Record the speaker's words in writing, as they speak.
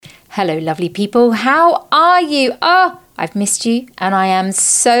Hello, lovely people. How are you? Oh, I've missed you, and I am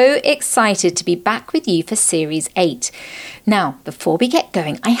so excited to be back with you for Series 8. Now, before we get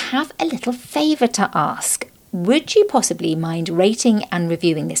going, I have a little favour to ask. Would you possibly mind rating and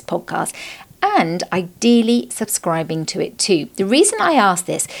reviewing this podcast? And ideally subscribing to it too. The reason I ask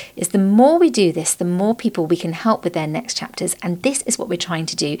this is the more we do this, the more people we can help with their next chapters. And this is what we're trying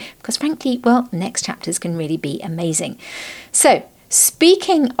to do because frankly, well, next chapters can really be amazing. So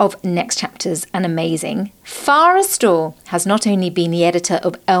speaking of next chapters and amazing, Farrah Storr has not only been the editor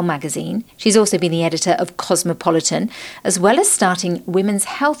of Elle Magazine, she's also been the editor of Cosmopolitan, as well as starting Women's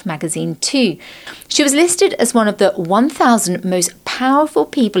Health Magazine too. She was listed as one of the 1,000 most powerful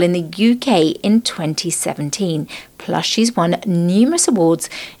people in the UK in 2017. Plus, she's won numerous awards,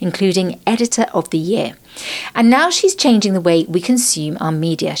 including Editor of the Year. And now she's changing the way we consume our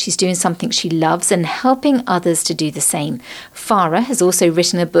media. She's doing something she loves and helping others to do the same. Farrah has also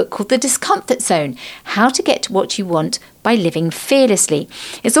written a book called The Discomfort Zone, How to Get What You Want by Living Fearlessly.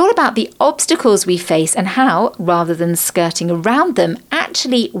 It's all about the obstacles we face and how, rather than skirting around them,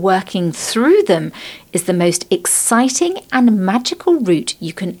 actually working through them is the most exciting and magical route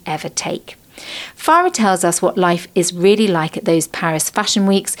you can ever take. Farrah tells us what life is really like at those Paris Fashion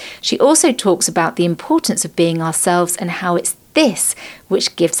Weeks. She also talks about the importance of being ourselves and how it's this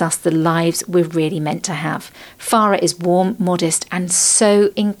which gives us the lives we're really meant to have. Farrah is warm, modest, and so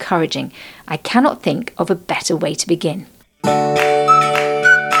encouraging. I cannot think of a better way to begin.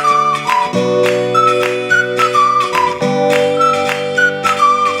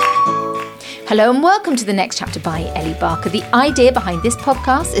 Hello and welcome to The Next Chapter by Ellie Barker. The idea behind this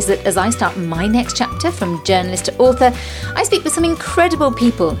podcast is that as I start my next chapter from journalist to author, I speak with some incredible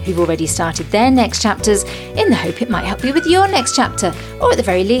people who've already started their next chapters in the hope it might help you with your next chapter, or at the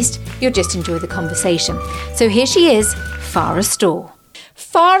very least, you'll just enjoy the conversation. So here she is, Farrah Storr.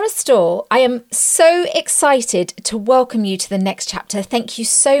 Farrah Storr, I am so excited to welcome you to the next chapter. Thank you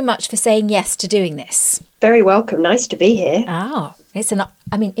so much for saying yes to doing this. Very welcome. Nice to be here. Oh, it's an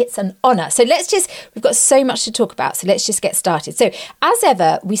honour. So we've got so much to talk about. So let's just get started. So as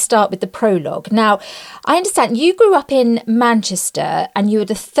ever, we start with the prologue. Now, I understand you grew up in Manchester and you were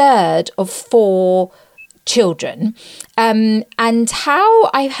the third of 4 children. And how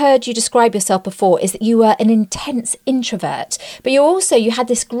I heard you describe yourself before is that you were an intense introvert, but you had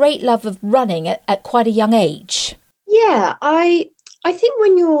this great love of running at quite a young age. Yeah, I think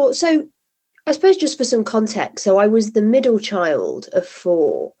I suppose just for some context, so I was the middle child of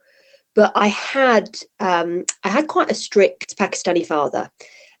 4, but I had quite a strict Pakistani father.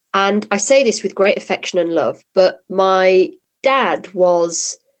 And I say this with great affection and love, but my dad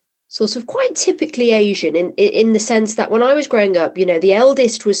was sort of quite typically Asian in the sense that when I was growing up, the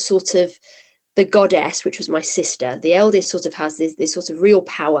eldest was sort of the goddess, which was my sister. The eldest sort of has this sort of real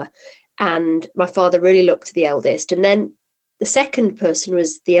power. And my father really looked to the eldest. And then the second person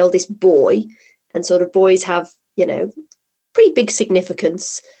was the eldest boy, and sort of boys have, pretty big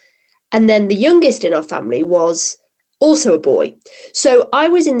significance. And then the youngest in our family was also a boy. So I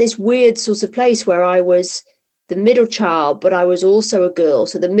was in this weird sort of place where I was the middle child, but I was also a girl,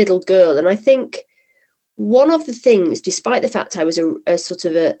 so the middle girl. And I think one of the things, despite the fact I was a sort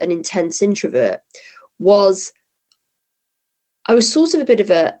of an intense introvert, was I was sort of a bit of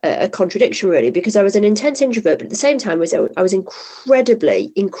a contradiction, really, because I was an intense introvert, but at the same time I was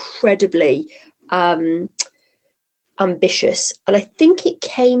incredibly ambitious. And I think it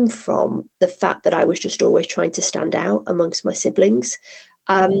came from the fact that I was just always trying to stand out amongst my siblings.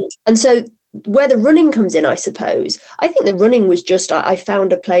 And so where the running comes in, I suppose, I think the running was just, I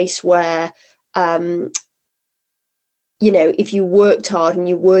found a place where, if you worked hard and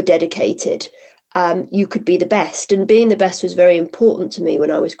you were dedicated, you could be the best. And being the best was very important to me when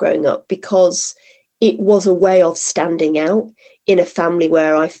I was growing up because it was a way of standing out in a family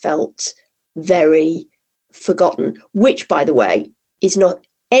where I felt very forgotten, which, by the way, is not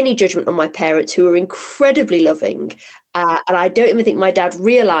any judgment on my parents, who are incredibly loving. And I don't even think my dad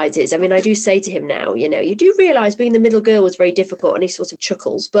realizes. I mean, I do say to him now, you do realize being the middle girl was very difficult, and he sort of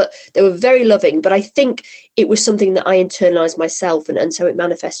chuckles, but they were very loving. But I think it was something that I internalized myself. And so it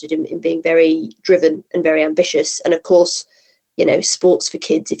manifested in being very driven and very ambitious. And of course, sports for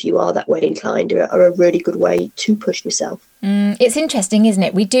kids, if you are that way inclined, are a really good way to push yourself. It's interesting, isn't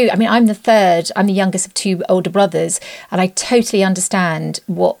it? We do. I mean, I'm the youngest of 2 older brothers, and I totally understand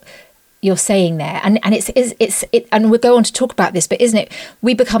what you're saying there. And it's and we'll go on to talk about this, but isn't it,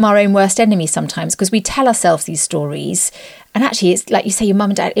 we become our own worst enemy sometimes because we tell ourselves these stories, and actually it's like you say, your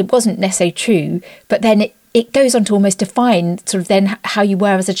mum and dad, it wasn't necessarily true, but then it goes on to almost define sort of then how you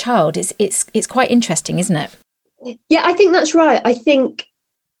were as a child. It's quite interesting, isn't it? Yeah, I think that's right. I think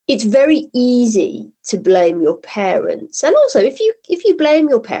it's very easy to blame your parents. And also, if you blame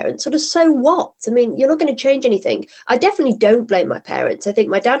your parents, sort of, so what? I mean, you're not going to change anything. I definitely don't blame my parents. I think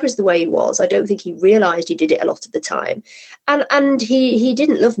my dad was the way he was. I don't think he realised he did it a lot of the time. And he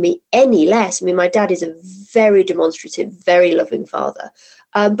didn't love me any less. I mean, my dad is a very demonstrative, very loving father.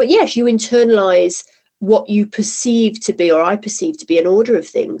 But yes, you internalise what you perceive to be, or I perceive to be, an order of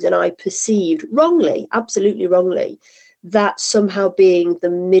things. And I perceived wrongly, absolutely wrongly, that somehow being the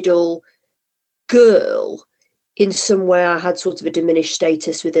middle girl in some way I had sort of a diminished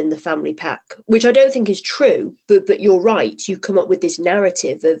status within the family pack, which I don't think is true, but you're right, you come up with this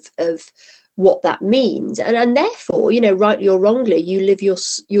narrative of what that means, and therefore, you know, rightly or wrongly, you live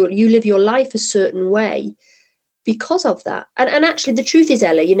your life a certain way because of that. And actually, the truth is,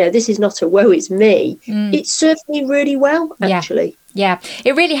 Ella, you know, this is not a woe is me. It served me really well, actually. Yeah,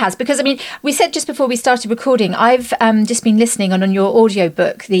 it really has. Because, I mean, we said just before we started recording, I've just been listening on your audio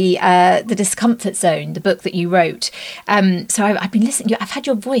book, the Discomfort Zone, the book that you wrote. So I've been listening. I've had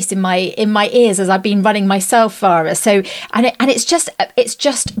your voice in my ears as I've been running myself, Farrah. So and it's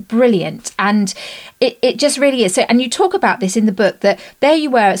just brilliant, and it just really is. So, and you talk about this in the book, that there you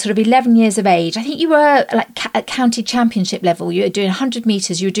were at sort of 11 years of age. I think you were like at county championship level. You were doing 100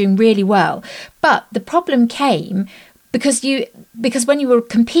 meters. You were doing really well, but the problem came because when you were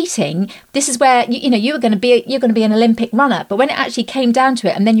competing, this is where you're going to be an Olympic runner. But when it actually came down to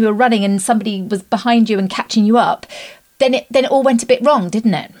it, and then you were running and somebody was behind you and catching you up, then it all went a bit wrong,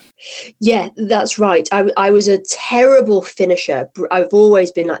 didn't it? Yeah, that's right. I was a terrible finisher. I've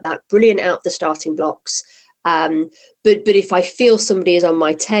always been like that, brilliant out the starting blocks. But if I feel somebody is on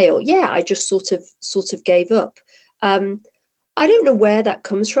my tail, I just sort of gave up. I don't know where that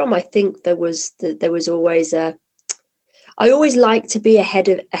comes from. I think there was always I always like to be ahead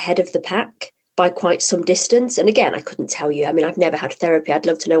of the pack by quite some distance. And again, I couldn't tell you. I mean, I've never had therapy. I'd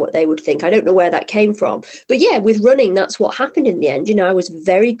love to know what they would think. I don't know where that came from. But yeah, with running, that's what happened in the end. You know, I was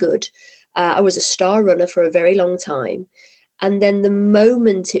very good. I was a star runner for a very long time. And then the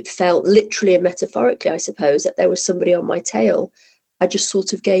moment it felt, literally and metaphorically, I suppose, that there was somebody on my tail, I just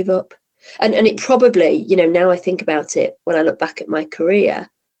sort of gave up. And it probably, you know, now I think about it, when I look back at my career,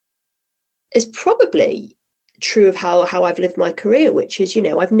 is probably true of how I've lived my career, which is, you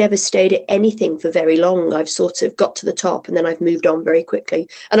know, I've never stayed at anything for very long. I've sort of got to the top and then I've moved on very quickly.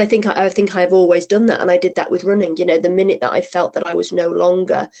 And I think I've always done that. And I did that with running. You know, the minute that I felt that I was no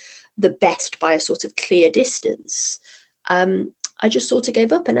longer the best by a sort of clear distance, I just sort of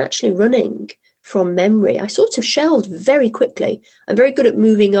gave up. And actually, running from memory, I sort of shelved very quickly. I'm very good at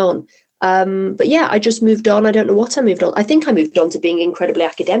moving on. But yeah, I just moved on. I don't know what I moved on. I think I moved on to being incredibly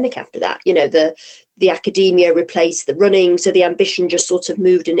academic after that. You know, the academia replaced the running, so the ambition just sort of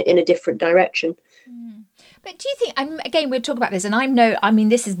moved in a different direction. But do you think, again, we'll talk about this,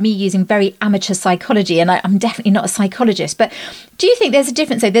 and this is me using very amateur psychology, and I'm definitely not a psychologist, but do you think there's a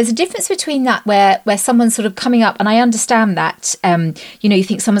difference? So there's a difference between that where someone's sort of coming up, and I understand that, you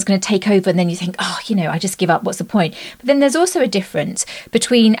think someone's going to take over, and then you think, I just give up, what's the point? But then there's also a difference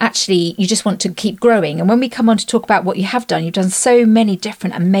between actually you just want to keep growing. And when we come on to talk about what you have done, you've done so many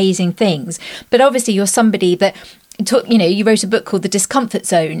different amazing things. But obviously you're somebody that, you wrote a book called The Discomfort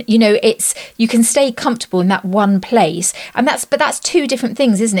Zone. You know, you can stay comfortable in that one place, but that's two different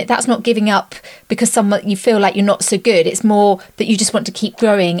things, isn't it? That's not giving up because you feel like you're not so good. It's more that you just want to keep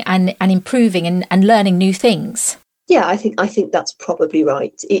growing and improving and learning new things. Yeah, I think that's probably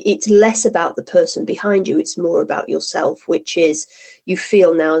right. It's less about the person behind you. It's more about yourself, which is you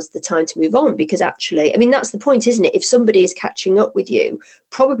feel now is the time to move on, because actually, I mean, that's the point, isn't it? If somebody is catching up with you,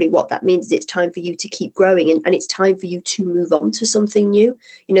 probably what that means is it's time for you to keep growing and it's time for you to move on to something new.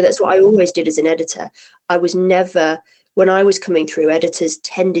 You know, that's what I always did as an editor. I was never, when I was coming through, editors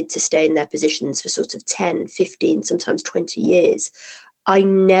tended to stay in their positions for sort of 10, 15, sometimes 20 years. I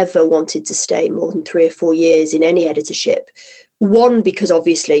never wanted to stay more than 3 or 4 years in any editorship. One, because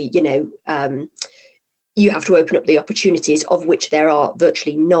obviously, you have to open up the opportunities, of which there are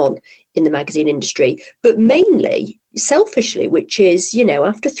virtually none in the magazine industry. But mainly, selfishly, which is,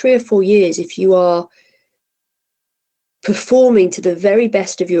 after 3 or 4 years, if you are performing to the very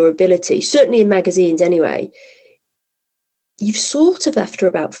best of your ability, certainly in magazines anyway, you've sort of, after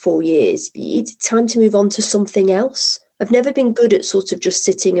about 4 years, it's time to move on to something else. I've never been good at sort of just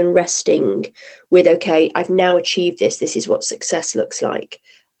sitting and resting with, okay, I've now achieved this. This is what success looks like.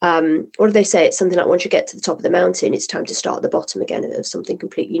 What do they say? It's something like once you get to the top of the mountain, it's time to start at the bottom again of something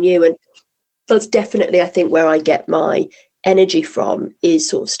completely new. And that's definitely, I think, where I get my energy from, is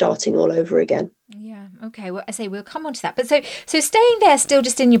sort of starting all over again. Yeah, Okay, well, I say we'll come on to that. But so staying there still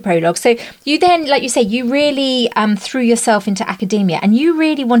just in your prologue. So you then, like you say, you really threw yourself into academia, and you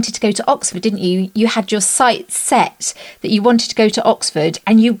really wanted to go to Oxford, didn't you? You had your sights set that you wanted to go to Oxford,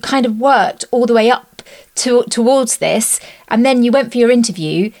 and you kind of worked all the way up towards this. And then you went for your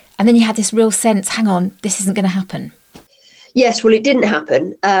interview, and then you had this real sense, hang on, this isn't going to happen. Yes, well, it didn't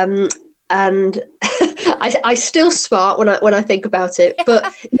happen. And I still smart when I think about it,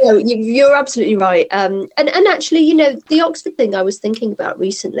 but you're absolutely right. And actually, the Oxford thing I was thinking about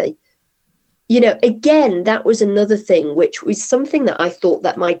recently, again, that was another thing, which was something that I thought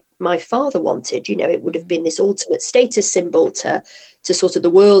that my father wanted. It would have been this ultimate status symbol to sort of the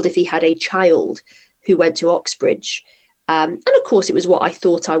world if he had a child who went to Oxbridge. And of course, it was what I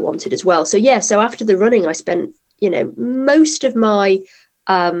thought I wanted as well. So after the running, I spent, most of my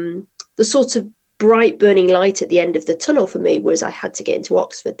the sort of bright burning light at the end of the tunnel for me was I had to get into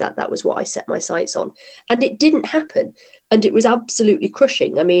Oxford. That was what I set my sights on, and it didn't happen, and it was absolutely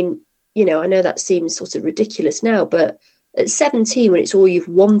crushing. I mean, I know that seems sort of ridiculous now, but at 17, when it's all you've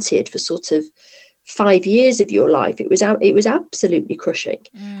wanted for sort of 5 years of your life, it was absolutely crushing.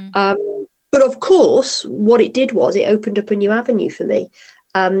 But of course, what it did was it opened up a new avenue for me,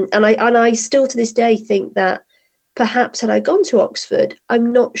 and I still to this day think that perhaps had I gone to Oxford,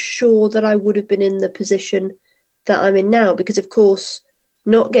 I'm not sure that I would have been in the position that I'm in now, because, of course,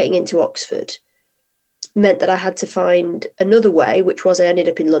 not getting into Oxford meant that I had to find another way, which was I ended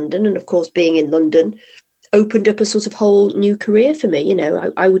up in London. And, of course, being in London opened up a sort of whole new career for me.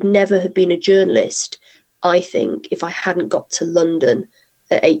 I would never have been a journalist, I think, if I hadn't got to London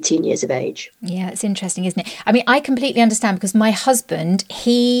at 18 years of age. Yeah, it's interesting, isn't it? I mean, I completely understand, because my husband,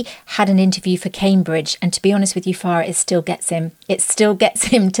 he had an interview for Cambridge, and to be honest with you, Farrah, it still gets him. It still gets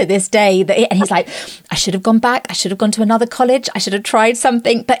him to this day. And he's like, I should have gone back. I should have gone to another college. I should have tried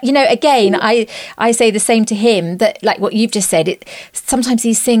something. But, again, I say the same to him, that like what you've just said, sometimes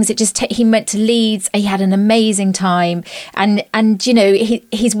these things, he went to Leeds. He had an amazing time. And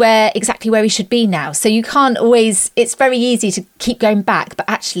he's exactly where he should be now. So you can't always, it's very easy to keep going back. But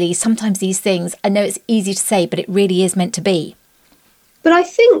actually, sometimes these things, I know it's easy to say, but it really is meant to be. But I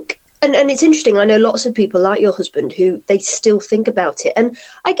think, and it's interesting, I know lots of people like your husband who they still think about it. And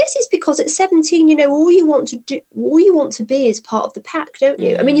I guess it's because at 17, all you want to be is part of the pack, don't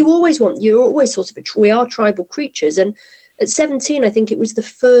you? I mean, you're always sort of, we are tribal creatures. And at 17, I think it was the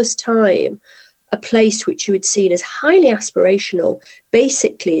first time a place which you had seen as highly aspirational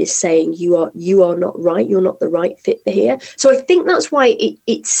basically is saying you are not right, you're not the right fit for here. So I think that's why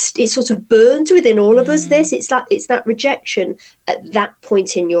it sort of burns within all of us. It's that rejection at that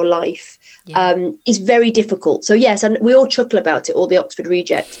point in your life is very difficult. So yes, and we all chuckle about it, all the Oxford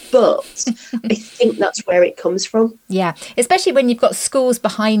rejects, but I think that's where it comes from. Yeah, especially when you've got schools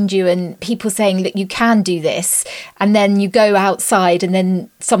behind you and people saying that you can do this, and then you go outside and then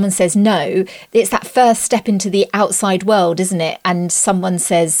someone says no. It's that first step into the outside world, isn't it? And someone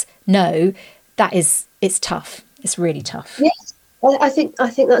says no, it's tough. It's really tough. Yes, I think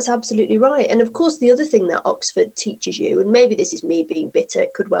that's absolutely right. And of course, the other thing that Oxford teaches you, and maybe this is me being bitter,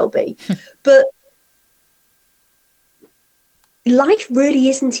 it could well be, but life really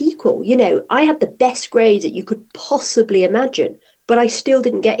isn't equal. I had the best grades that you could possibly imagine, but I still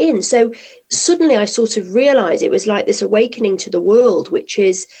didn't get in. So suddenly I sort of realized it was like this awakening to the world, which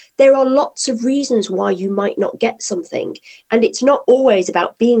is there are lots of reasons why you might not get something. And it's not always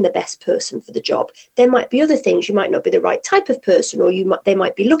about being the best person for the job. There might be other things. You might not be the right type of person, or they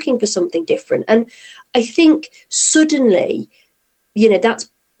might be looking for something different. And I think suddenly, that's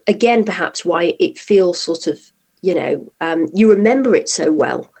again, perhaps why it feels sort of, you remember it so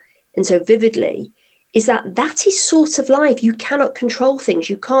well and so vividly, is that is sort of life. You cannot control things.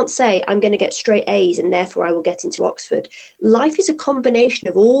 You can't say, I'm going to get straight A's and therefore I will get into Oxford. Life is a combination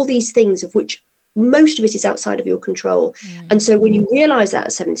of all these things, of which most of it is outside of your control. And so when you realise that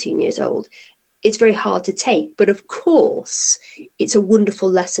at 17 years old, it's very hard to take. But of course, it's a wonderful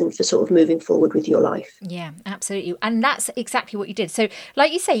lesson for sort of moving forward with your life. Yeah, absolutely. And that's exactly what you did. So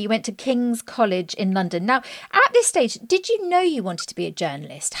like you say, you went to King's College in London. Now, at this stage, did you know you wanted to be a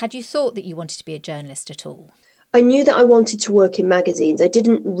journalist? Had you thought that you wanted to be a journalist at all? I knew that I wanted to work in magazines. I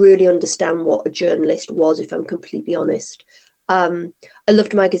didn't really understand what a journalist was, if I'm completely honest. I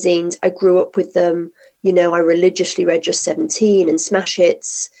loved magazines. I grew up with them. I religiously read Just 17 and Smash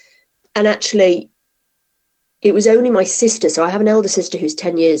Hits. And actually, it was only my sister. So I have an elder sister who's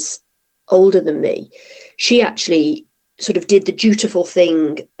 10 years older than me. She actually sort of did the dutiful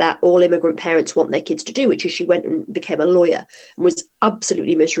thing that all immigrant parents want their kids to do, which is she went and became a lawyer and was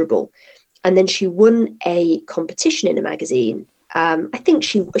absolutely miserable. And then she won a competition in a magazine I think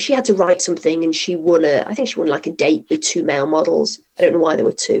she had to write something, and she won like a date with two male models. I don't know why there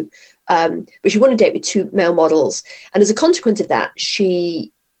were two, but she won a date with two male models, and as a consequence of that,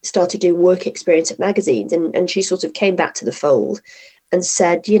 she started doing work experience at magazines, and she sort of came back to the fold and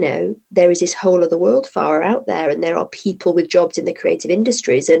said, there is this whole other world, Farrah, out there, and there are people with jobs in the creative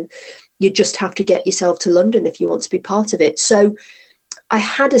industries, and you just have to get yourself to London if you want to be part of it. So I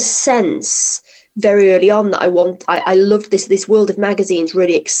had a sense very early on that I loved this world of magazines,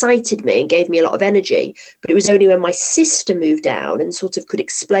 really excited me and gave me a lot of energy. But it was only when my sister moved down and sort of could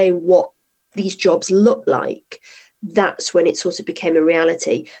explain what these jobs look like, that's when it sort of became a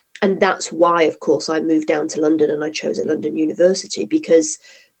reality. And that's why, of course, I moved down to London and I chose at London University, because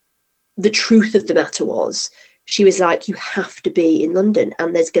the truth of the matter was, she was like, you have to be in London,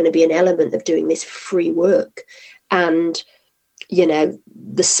 and there's going to be an element of doing this free work. And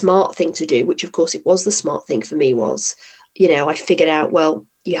the smart thing to do, which of course it was the smart thing for me, was, I figured out, well,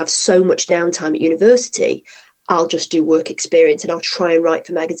 you have so much downtime at university, I'll just do work experience and I'll try and write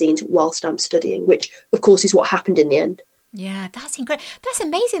for magazines whilst I'm studying, which of course is what happened in the end. Yeah, that's incredible. That's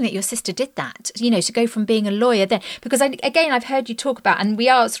amazing that your sister did that, to go from being a lawyer then, because I've heard you talk about, and we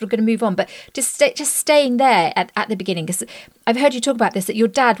are sort of going to move on, but just staying there at the beginning, because I've heard you talk about this, that your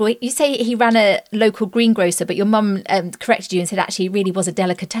dad, well, you say he ran a local greengrocer, but your mum corrected you and said actually it really was a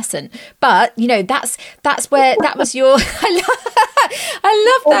delicatessen. But, that's where that was your,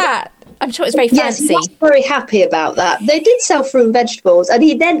 I love that. I'm sure it's very fancy. Yes, he was very happy about that. They did sell fruit and vegetables, and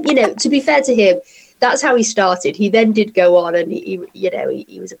he then, to be fair to him, that's how he started. He then did go on, and he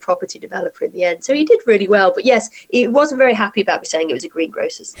was a property developer in the end. So he did really well. But yes, he wasn't very happy about me saying it was a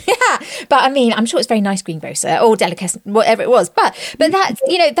greengrocer's. Yeah, but I mean, I'm sure it's very nice greengrocer or delicatessen, whatever it was. But that's,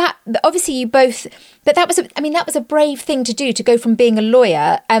 that obviously you both. But that was a brave thing to do, to go from being a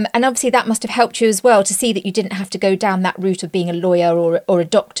lawyer, and obviously that must have helped you as well to see that you didn't have to go down that route of being a lawyer or a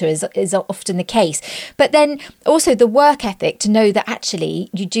doctor, is often the case. But then also the work ethic, to know that actually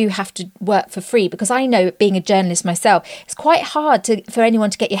you do have to work for free, because I know, being a journalist myself, it's quite hard for anyone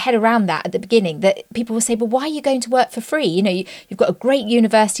to get your head around that at the beginning, that people will say, well, why are you going to work for free? You've got a great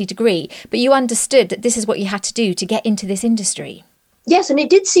university degree, but you understood that this is what you had to do to get into this industry. Yes, and it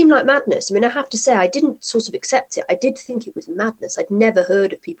did seem like madness. I mean, I have to say, I didn't sort of accept it. I did think it was madness. I'd never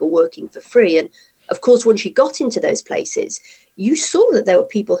heard of people working for free. And of course, once you got into those places, you saw that there were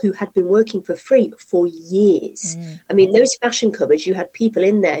people who had been working for free for years. I mean, those fashion covers, you had people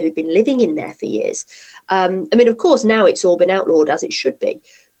in there who'd been living in there for years. I mean, of course, now it's all been outlawed, as it should be.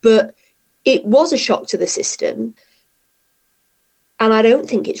 But it was a shock to the system. And I don't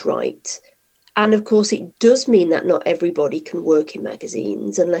think it's right. And of course, it does mean that not everybody can work in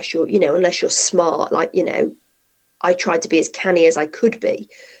magazines unless you're smart. Like, I tried to be as canny as I could be.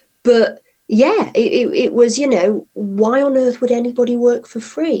 But yeah, it was, why on earth would anybody work for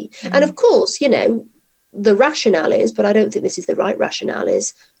free? And of course, the rationale is, but I don't think this is the right rationale,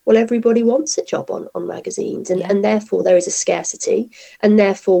 is, well, everybody wants a job on magazines, and therefore there is a scarcity. And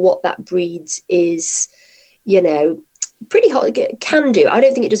therefore what that breeds is, pretty hot. It can do. I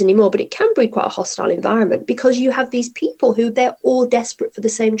don't think it does anymore, but it can breed quite a hostile environment, because you have these people who they're all desperate for the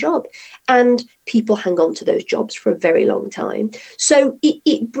same job, and people hang on to those jobs for a very long time. So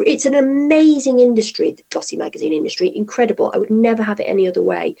it's an amazing industry, the glossy magazine industry, incredible. I would never have it any other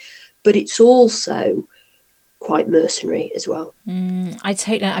way, but it's also quite mercenary as well.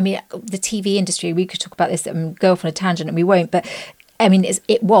 I mean, the TV industry, we could talk about this and go off on a tangent, and we won't, but I mean,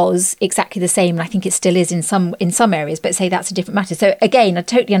 it was exactly the same, and I think it still is in some areas, but say that's a different matter. So again, I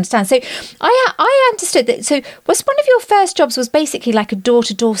totally understand. So I understood that. So was one of your first jobs was basically like a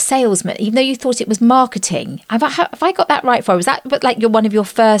door-to-door salesman, even though you thought it was marketing. Have I got that right? Was that like one of your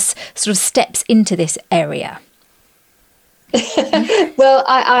first sort of steps into this area? Well,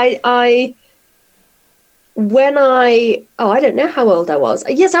 I don't know how old I was.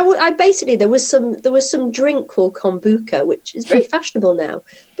 Yes, I basically, there was some drink called kombucha, which is very fashionable now,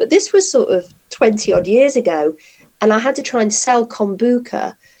 but this was sort of 20 odd years ago, and I had to try and sell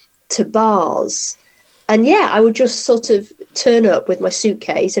kombucha to bars. And yeah, I would just sort of turn up with my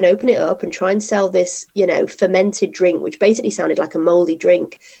suitcase and open it up and try and sell this, fermented drink, which basically sounded like a moldy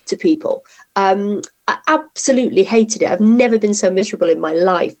drink to people. I absolutely hated it. I've never been so miserable in my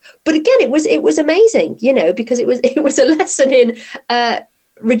life. But again, it was amazing, because it was a lesson in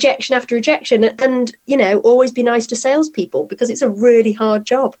rejection after rejection, and always be nice to salespeople, because it's a really hard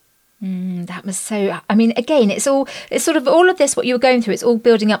job. That was so. I mean, again, it's sort of all of this. What you were going through, it's all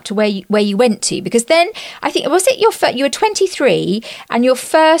building up to where you went to. Because then I think, was it you were 23, and your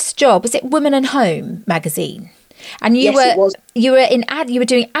first job was it Woman and Home magazine, and you were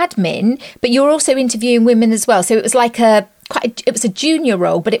doing admin, but you were also interviewing women as well. So it was like a it was a junior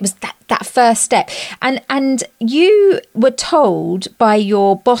role, but it was that first step. And you were told by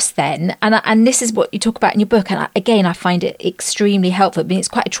your boss then, and this is what you talk about in your book, and again, I find it extremely helpful. I mean, it's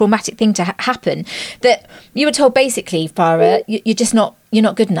quite a traumatic thing to happen, that you were told basically, Farrah, you're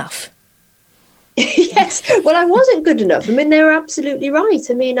not good enough. Yes, well, I wasn't good enough. I mean, they were absolutely right.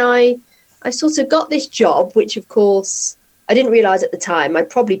 I mean, I sort of got this job, which of course I didn't realise at the time I'd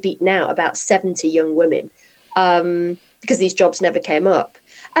probably beaten out about 70 young women, because these jobs never came up.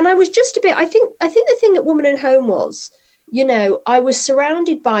 And I was just a bit, I think the thing at Woman and Home was, you know, I was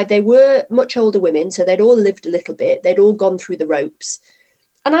surrounded by, they were much older women, so they'd all lived a little bit, they'd all gone through the ropes.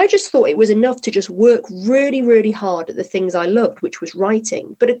 And I just thought it was enough to just work really, really hard at the things I loved, which was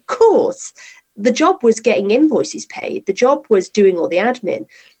writing. But of course, the job was getting invoices paid. The job was doing all the admin.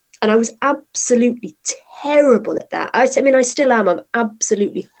 And I was absolutely terrible at that. I mean, I still am. I'm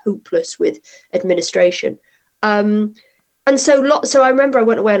absolutely hopeless with administration. And so I remember I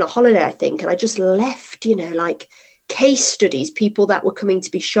went away on a holiday, I think, and I just left, you know, like case studies, people that were coming to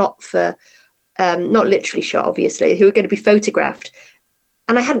be shot for, not literally shot, obviously, who were going to be photographed.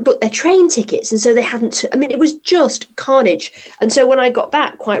 And I hadn't booked their train tickets. And so they hadn't, I mean, it was just carnage. And so when I got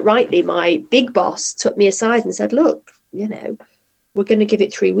back, quite rightly, my big boss took me aside and said, look, you know, we're going to give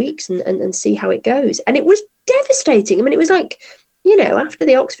it 3 weeks and see how it goes. And it was devastating. I mean, it was like, you know, after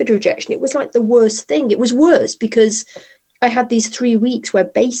the Oxford rejection, it was like the worst thing. It was worse because I had these 3 weeks where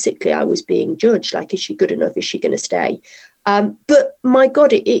basically I was being judged, like, is she good enough? Is she going to stay? But my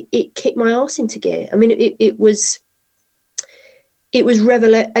God, it kicked my arse into gear. I mean, it was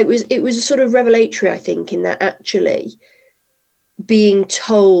sort of revelatory, I think, in that actually being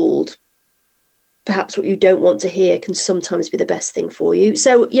told perhaps what you don't want to hear can sometimes be the best thing for you.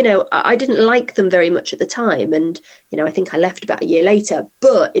 So, you know, I didn't like them very much at the time. And, you know, I think I left about a year later.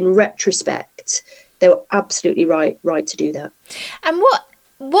 But in retrospect, they were absolutely right to do that. And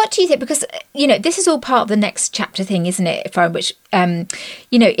what do you think? Because, you know, this is all part of the next chapter thing, isn't it, Farrah? Which,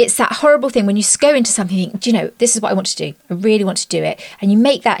 you know, it's that horrible thing when you go into something, you think, do you know, this is what I want to do. I really want to do it. And you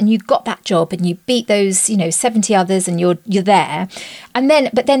make that and you got that job and you beat those, you know, 70 others and you're there.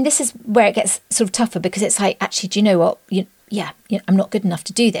 But then this is where it gets sort of tougher, because it's like, actually, do you know what? I'm not good enough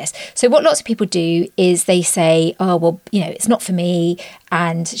to do this. So what lots of people do is they say, oh, well, you know, it's not for me.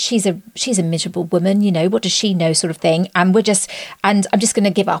 And she's a miserable woman, you know, what does she know, sort of thing. And I'm just going to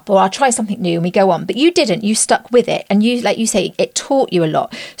give up, or I'll try something new, and we go on. But you didn't, you stuck with it. And you, like you say, it taught you a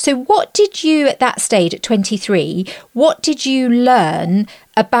lot. So what did you at that stage at 23, what did you learn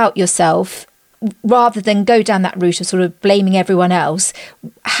about yourself rather than go down that route of sort of blaming everyone else?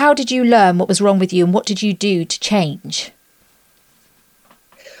 How did you learn what was wrong with you and what did you do to change?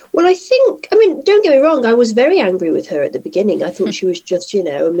 Well, I mean, don't get me wrong, I was very angry with her at the beginning. I thought she was just, you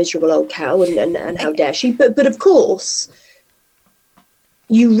know, a miserable old cow and how dare she. But of course,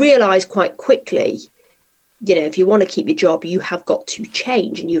 you realise quite quickly, you know, if you want to keep your job, you have got to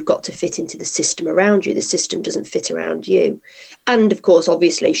change and you've got to fit into the system around you. The system doesn't fit around you. And of course,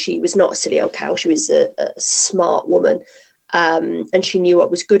 obviously, she was not a silly old cow. She was a smart woman, and she knew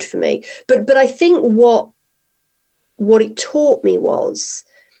what was good for me. But I think what it taught me was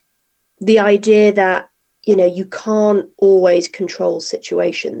the idea that, you know, you can't always control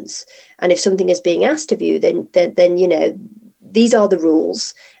situations. And if something is being asked of you, then you know, these are the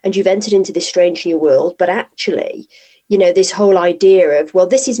rules and you've entered into this strange new world. But actually, you know, this whole idea of, well,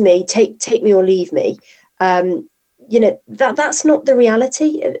 this is me, take me or leave me, you know, that's not the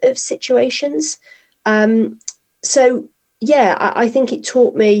reality of situations. So, yeah, I think it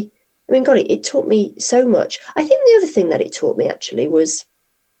taught me, I mean, God, it taught me so much. I think the other thing that it taught me actually was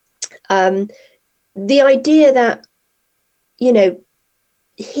the idea that, you know,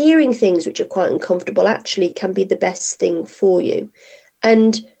 hearing things which are quite uncomfortable actually can be the best thing for you.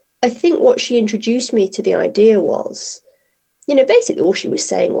 And I think what she introduced me to the idea was, you know, basically all she was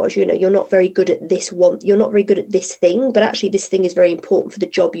saying was, you know, you're not very good at this thing, but actually this thing is very important for the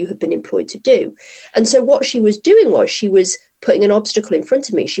job you have been employed to do. And so what she was doing was she was putting an obstacle in front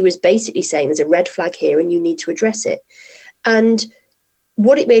of me. She was basically saying there's a red flag here and you need to address it. And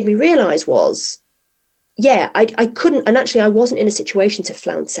what it made me realize was, yeah, I couldn't, and actually I wasn't in a situation to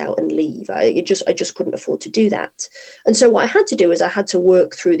flounce out and leave. I just couldn't afford to do that. And so what I had to do is I had to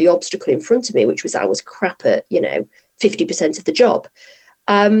work through the obstacle in front of me, which was I was crap at, you know, 50% of the job.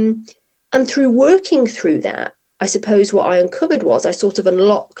 And through working through that, I suppose what I uncovered was I sort of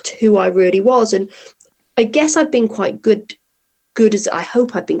unlocked who I really was. And I guess I've been quite good as, I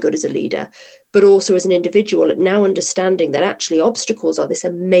hope I've been good as a leader, but also as an individual, at now understanding that actually obstacles are this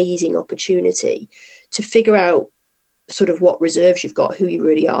amazing opportunity to figure out sort of what reserves you've got, who you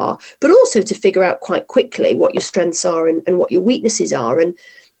really are, but also to figure out quite quickly what your strengths are and what your weaknesses are. And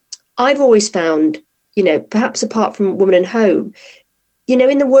I've always found, perhaps apart from Woman and Home,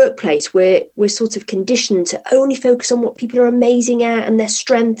 in the workplace, we're sort of conditioned to only focus on what people are amazing at and their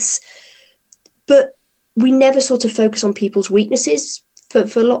strengths, but we never sort of focus on people's weaknesses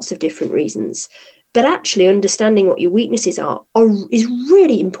for lots of different reasons. But actually understanding what your weaknesses is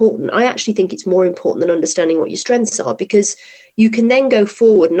really important. I actually think it's more important than understanding what your strengths are, because you can then go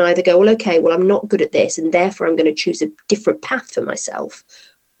forward and either go, I'm not good at this, and therefore I'm going to choose a different path for myself.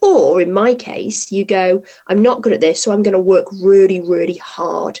 Or in my case, you go, I'm not good at this, so I'm going to work really, really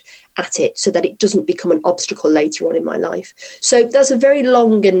hard at it so that it doesn't become an obstacle later on in my life. So that's a very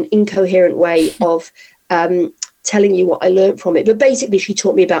long and incoherent way of telling you what I learned from it. But basically, she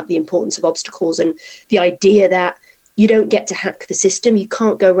taught me about the importance of obstacles and the idea that you don't get to hack the system. You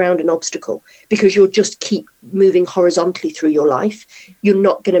can't go around an obstacle because you'll just keep moving horizontally through your life. You're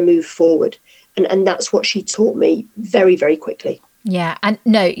not going to move forward. And that's what she taught me very, very quickly. Yeah, and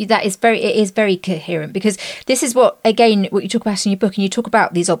no, it is very coherent, because this is what you talk about in your book, and you talk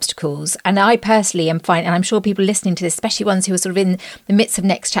about these obstacles. And I personally am fine, and I'm sure people listening to this, especially ones who are sort of in the midst of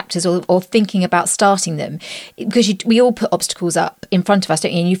next chapters or thinking about starting them, because we all put obstacles up in front of us,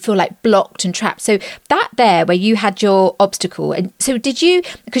 don't you? And you feel like blocked and trapped. So that there where you had your obstacle, and so did you,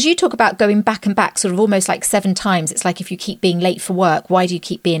 because you talk about going back and back sort of almost like 7 times. It's like, if you keep being late for work, why do you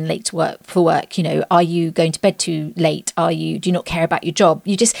keep being late to work for work? Are you going to bed too late? Do you not care about your job?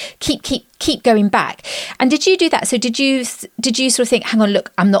 You just keep going back. And did you do that? So did you sort of think, hang on,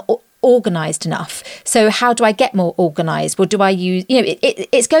 look, I'm not organized enough, so how do I get more organized? Or do I use,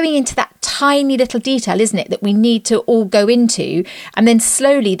 it's going into that tiny little detail, isn't it, that we need to all go into, and then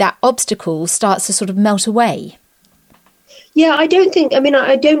slowly that obstacle starts to sort of melt away. Yeah, I don't think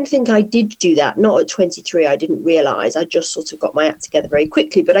I did do that. Not at 23. I didn't realise. I just sort of got my act together very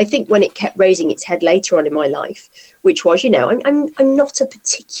quickly. But I think when it kept raising its head later on in my life, which was, I'm not a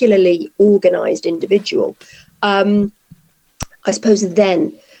particularly organised individual. I suppose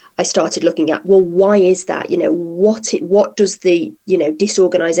then I started looking at, well, why is that? What does the,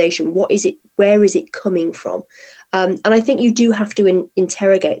 disorganisation, what is it? Where is it coming from? And I think you do have to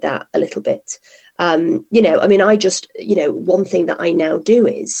interrogate that a little bit. I just, one thing that I now do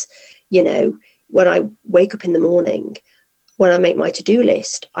is, when I wake up in the morning, when I make my to-do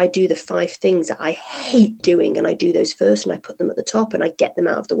list, I do the 5 things that I hate doing, and I do those first, and I put them at the top, and I get them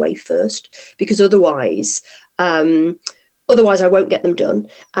out of the way first, because otherwise I won't get them done,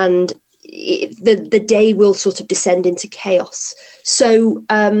 and the day will sort of descend into chaos. So,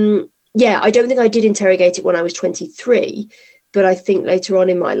 I don't think I did interrogate it when I was 23, but I think later on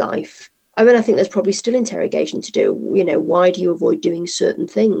in my life, I think there's probably still interrogation to do. Why do you avoid doing certain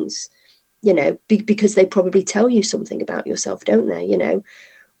things? Because they probably tell you something about yourself, don't they?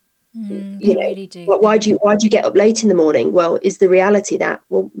 They really do. Why do you get up late in the morning? Well, is the reality that,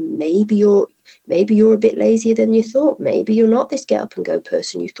 maybe you're a bit lazier than you thought. Maybe you're not this get up and go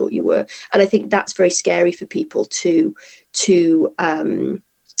person you thought you were. And I think that's very scary for people to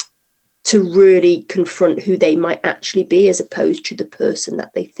really confront who they might actually be, as opposed to the person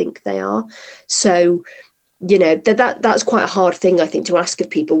that they think they are. So, that's quite a hard thing, I think, to ask of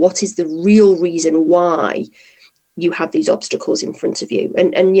people. What is the real reason why you have these obstacles in front of you?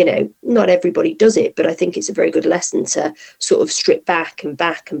 And not everybody does it, but I think it's a very good lesson to sort of strip back and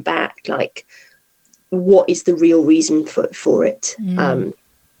back and back, like, what is the real reason for it?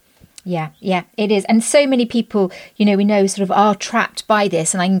 Yeah, it is. And so many people, we know sort of are trapped by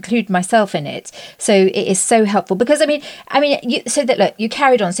this, and I include myself in it. So it is so helpful, because you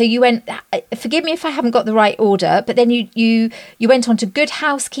carried on. So you went, forgive me if I haven't got the right order, but then you went on to Good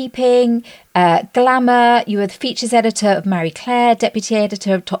Housekeeping, Glamour. You were the features editor of Marie Claire, deputy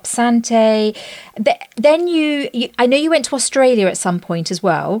editor of Top Santé. Then I know you went to Australia at some point as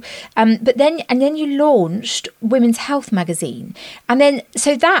well. But then you launched Women's Health Magazine, and then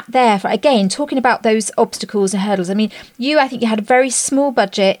so that there, for again talking about those obstacles and hurdles. I think you had a very small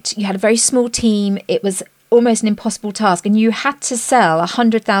budget, you had a very small team. It was almost an impossible task, and you had to sell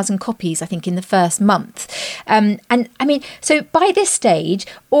 100,000 copies, I think, in the first month. So by this stage,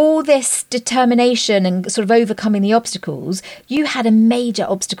 all this determination and sort of overcoming the obstacles, you had a major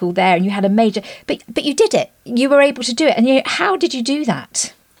obstacle there, and you had a major, but you did it. You were able to do it, and how did you do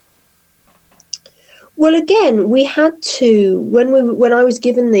that? Well, again, we had to, when I was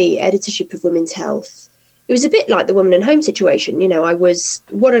given the editorship of Women's Health, it was a bit like the Woman and Home situation.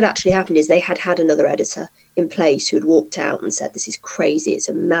 What had actually happened is they had another editor in place who had walked out and said, this is crazy. It's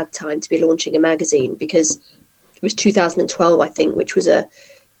a mad time to be launching a magazine, because it was 2012, I think, which was a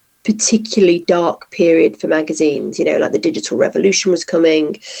particularly dark period for magazines, like the digital revolution was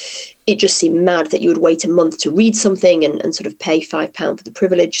coming. It just seemed mad that you would wait a month to read something and sort of pay £5 for the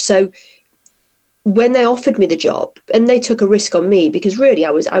privilege. So when they offered me the job, and they took a risk on me because really I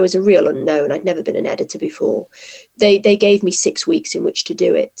was a real unknown. I'd never been an editor before. They gave me 6 weeks in which to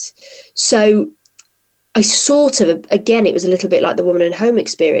do it. So I sort of, again, it was a little bit like the Woman and Home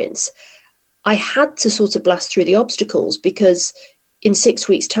experience. I had to sort of blast through the obstacles because in 6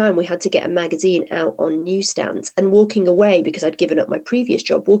 weeks' time, we had to get a magazine out on newsstands, and walking away, because I'd given up my previous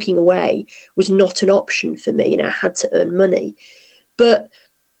job, walking away was not an option for me. I had to earn money. But,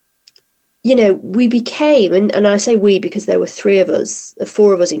 we became, and I say we because there were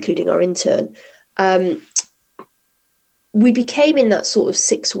 4 of us, including our intern. We became in that sort of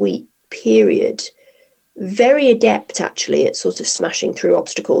 6-week period very adept actually at sort of smashing through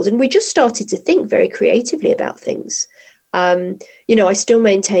obstacles. And we just started to think very creatively about things. I still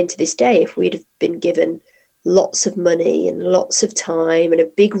maintain to this day, if we'd have been given lots of money and lots of time and a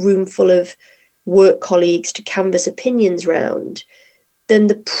big room full of work colleagues to canvass opinions round, then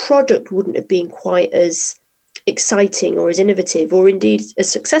the product wouldn't have been quite as exciting or as innovative or indeed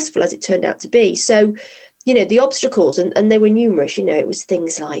as successful as it turned out to be. So, the obstacles, and they were numerous, it was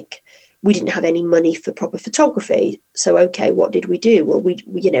things like we didn't have any money for proper photography. So, okay, what did we do? Well,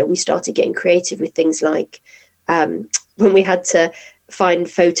 we started getting creative with things like when we had to find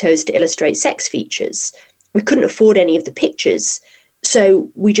photos to illustrate sex features, we couldn't afford any of the pictures. So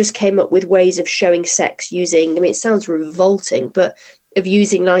we just came up with ways of showing sex using, it sounds revolting, but of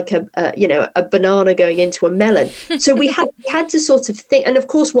using like a banana going into a melon. So we had to sort of think, and of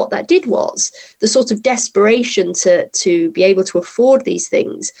course what that did was the sort of desperation to be able to afford these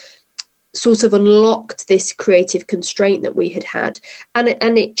things sort of unlocked this creative constraint that we had. And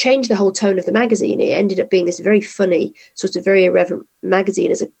it changed the whole tone of the magazine. It ended up being this very funny, sort of very irreverent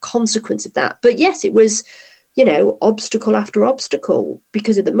magazine as a consequence of that. But yes, it was, obstacle after obstacle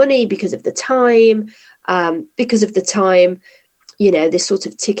because of the money, because of the time, this sort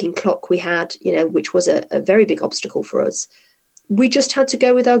of ticking clock we had, which was a very big obstacle for us. We just had to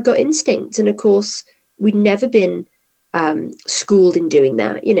go with our gut instinct. And of course, we'd never been schooled in doing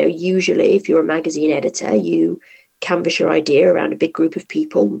that. Usually if you're a magazine editor, you canvass your idea around a big group of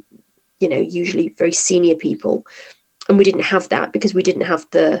people, usually very senior people. And we didn't have that because we didn't have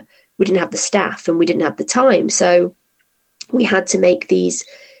the staff and we didn't have the time. So we had to make these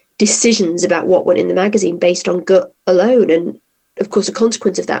decisions about what went in the magazine based on gut alone. And of course, a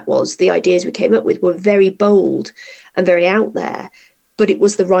consequence of that was the ideas we came up with were very bold and very out there, but it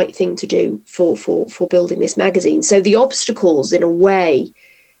was the right thing to do for building this magazine. So the obstacles, in a way,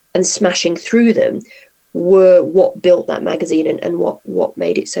 and smashing through them were what built that magazine and what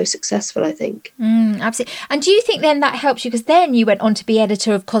made it so successful, I think. Absolutely. And do you think then that helps you? Because then you went on to be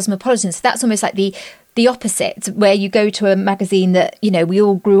editor of Cosmopolitan. So that's almost like the opposite, where you go to a magazine that, we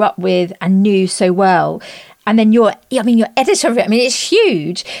all grew up with and knew so well. And then you're editor of it. It's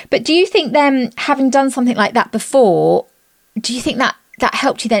huge. But do you think then, having done something like that before, do you think that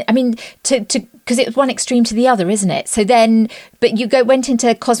helped you then? Because it was one extreme to the other, isn't it? So then, but you went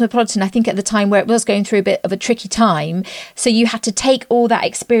into Cosmopolitan, I think at the time where it was going through a bit of a tricky time. So you had to take all that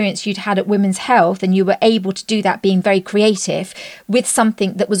experience you'd had at Women's Health, and you were able to do that being very creative with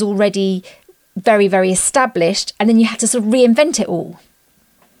something that was already very, very established. And then you had to sort of reinvent it all.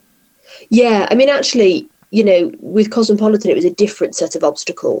 Yeah, actually, with Cosmopolitan, it was a different set of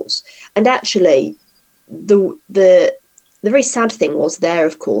obstacles. And actually, the very sad thing was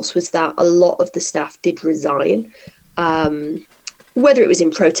that a lot of the staff did resign, whether it was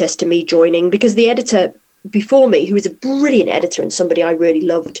in protest to me joining, because the editor before me, who was a brilliant editor and somebody I really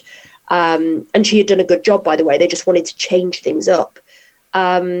loved, and she had done a good job, by the way, they just wanted to change things up.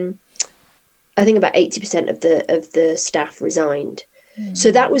 I think about 80% of the staff resigned.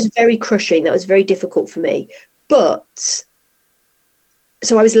 So that was very crushing. That was very difficult for me. But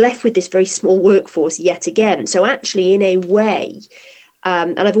so I was left with this very small workforce yet again. So actually, in a way,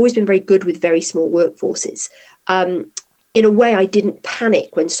 and I've always been very good with very small workforces, in a way, I didn't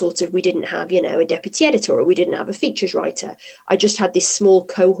panic when sort of we didn't have, a deputy editor or we didn't have a features writer. I just had this small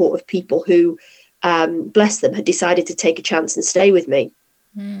cohort of people who, bless them, had decided to take a chance and stay with me.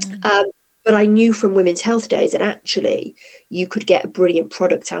 But I knew from Women's Health days that actually you could get a brilliant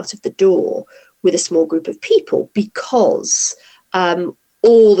product out of the door with a small group of people, because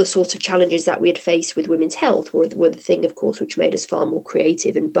all the sort of challenges that we had faced with Women's Health were the thing, of course, which made us far more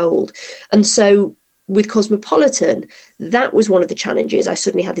creative and bold. And so with Cosmopolitan, that was one of the challenges. I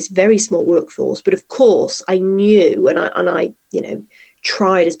suddenly had this very small workforce, but of course I knew, and I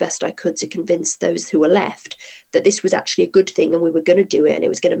tried as best I could to convince those who were left that this was actually a good thing and we were going to do it and it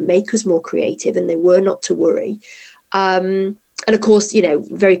was going to make us more creative and they were not to worry. And of course,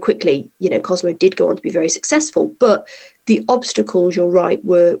 very quickly, Cosmo did go on to be very successful, but the obstacles, you're right,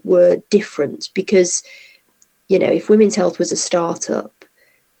 were different because, if Women's Health was a startup,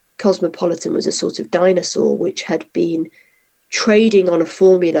 Cosmopolitan was a sort of dinosaur which had been trading on a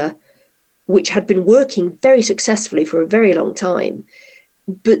formula which had been working very successfully for a very long time.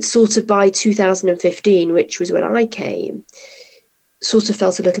 But sort of by 2015, which was when I came, sort of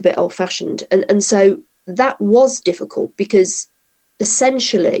felt a little bit old-fashioned. And so that was difficult because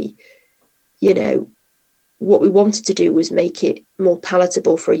essentially, what we wanted to do was make it more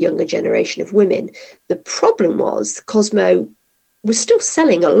palatable for a younger generation of women. The problem was Cosmo was still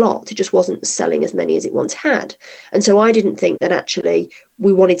selling a lot. It just wasn't selling as many as it once had. And so I didn't think that actually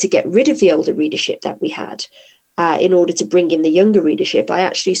we wanted to get rid of the older readership that we had in order to bring in the younger readership. I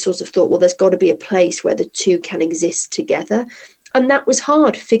actually sort of thought, well, there's got to be a place where the two can exist together. And that was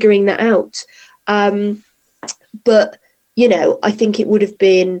hard figuring that out. But, I think it would have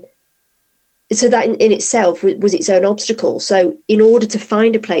been, so that in itself was its own obstacle. So in order to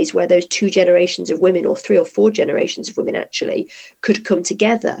find a place where those two generations of women, or 3 or 4 generations of women actually could come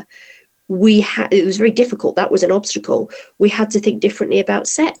together, it was very difficult. That was an obstacle. We had to think differently about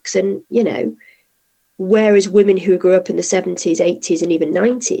sex. And, whereas women who grew up in the 70s, 80s, and even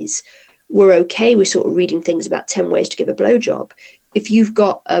 90s were okay with sort of reading things about 10 ways to give a blowjob, if you've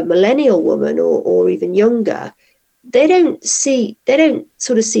got a millennial woman or even younger, they don't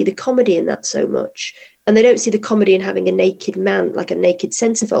sort of see the comedy in that so much. And they don't see the comedy in having a naked man, like a naked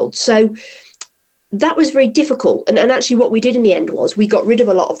centerfold. So that was very difficult. And actually what we did in the end was we got rid of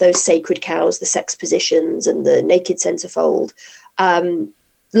a lot of those sacred cows, the sex positions and the naked centerfold,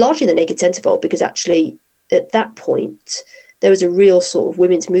 largely the naked centerfold, because actually at that point there was a real sort of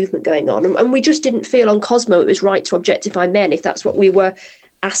women's movement going on. And we just didn't feel on Cosmo it was right to objectify men if that's what we were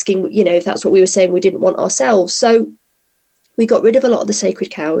asking, if that's what we were saying we didn't want ourselves. So we got rid of a lot of the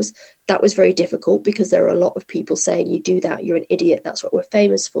sacred cows. That was very difficult because there are a lot of people saying, you do that, you're an idiot, that's what we're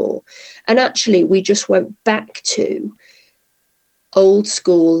famous for. And actually we just went back to old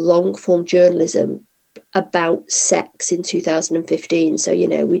school long form journalism about sex in 2015. So,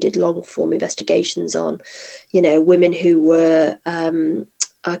 we did long form investigations on, women who were,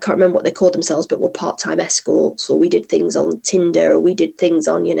 I can't remember what they called themselves, but were part-time escorts, or we did things on Tinder, or we did things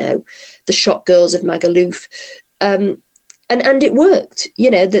on, the shop girls of Magaluf. And it worked,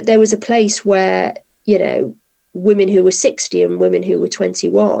 that there was a place where, women who were 60 and women who were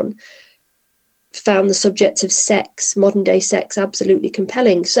 21 found the subject of sex, modern day sex, absolutely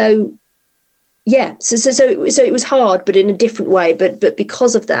compelling. So, yeah, so it was hard, but in a different way. But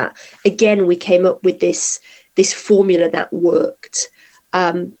because of that, again, we came up with this formula that worked.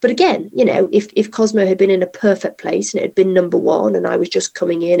 But again, if Cosmo had been in a perfect place and it had been number one and I was just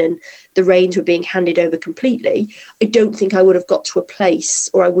coming in and the reins were being handed over completely, I don't think I would have got to a place,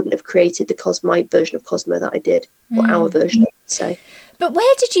 or I wouldn't have created my version of Cosmo that I did, or our version, I would say. But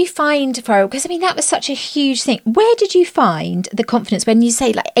where did you find, Farrah, because that was such a huge thing. Where did you find the confidence when you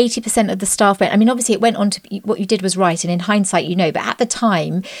say like 80% of the staff went? Obviously it went on to, what you did was right. And in hindsight, but at the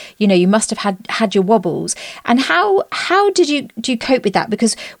time, you must have had your wobbles. And how do you cope with that?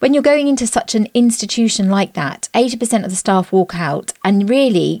 Because when you're going into such an institution like that, 80% of the staff walk out and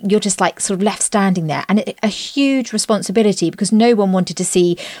really you're just like sort of left standing there, and a huge responsibility because no one wanted to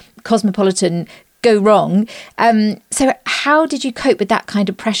see Cosmopolitan go wrong. So how did you cope with that kind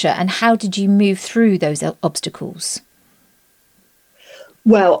of pressure, and how did you move through those obstacles?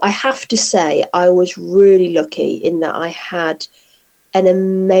 Well, I have to say I was really lucky in that I had an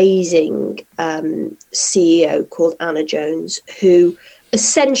amazing CEO called Anna Jones, who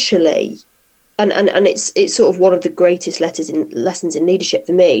essentially, and it's sort of one of the greatest lessons in leadership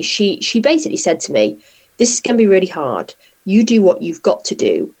for me. She basically said to me, this is going to be really hard. You do what you've got to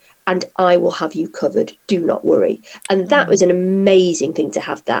do, and I will have you covered. Do not worry. And that was an amazing thing to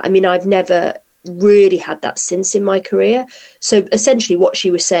have that. I've never really had that since in my career. So essentially what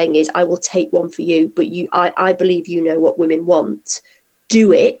she was saying is, I will take one for you, but I believe you know what women want.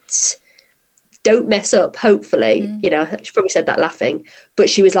 Do it. Don't mess up, hopefully. She probably said that laughing,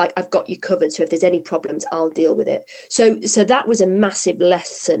 but she was like, I've got you covered. So if there's any problems, I'll deal with it. So that was a massive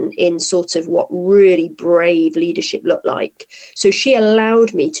lesson in sort of what really brave leadership looked like. So she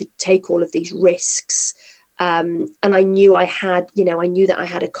allowed me to take all of these risks. And I knew I knew that I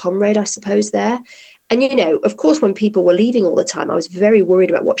had a comrade, I suppose, there. And, of course, when people were leaving all the time, I was very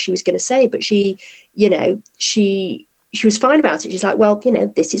worried about what she was going to say. But she was fine about it. She's like, well,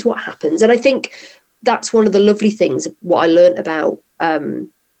 this is what happens. And I think that's one of the lovely things, what I learned about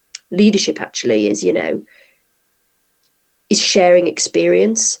leadership actually is, is sharing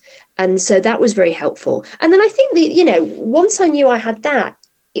experience. And so that was very helpful. And then I think that, you know, once I knew I had that,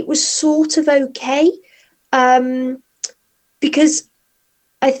 it was sort of okay. Because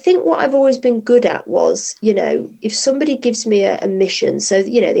I think what I've always been good at was, you know, if somebody gives me a mission, so,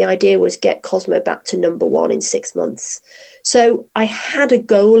 you know, the idea was get Cosmo back to #1 in 6 months. So I had a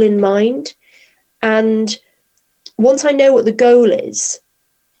goal in mind. And once I know what the goal is,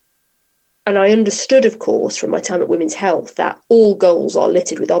 and I understood, of course, from my time at Women's Health, that all goals are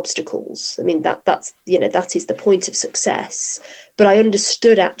littered with obstacles. I mean, that's, you know, that is the point of success. But I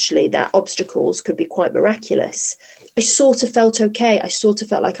understood actually that obstacles could be quite miraculous. I sort of felt okay. I sort of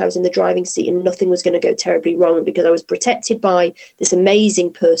felt like I was in the driving seat and nothing was going to go terribly wrong because I was protected by this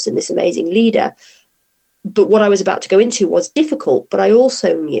amazing person, this amazing leader. But what I was about to go into was difficult. But I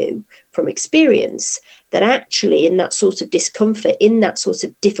also knew from experience that actually in that sort of discomfort, in that sort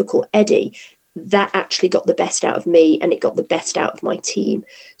of difficult eddy, that actually got the best out of me and it got the best out of my team.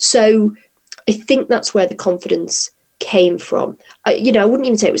 So I think that's where the confidence came from. I wouldn't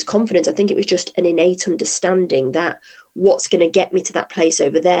even say it was confidence. I think it was just an innate understanding that what's going to get me to that place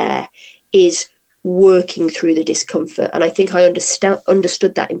over there is working through the discomfort. And I think I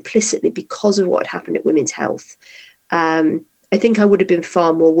understood that implicitly because of what had happened at Women's Health. I think I would have been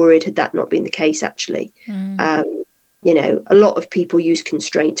far more worried had that not been the case, actually. You know, a lot of people use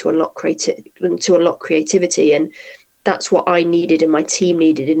constraint to unlock creativity. And that's what I needed and my team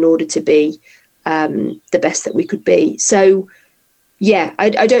needed in order to be the best that we could be. So, yeah, I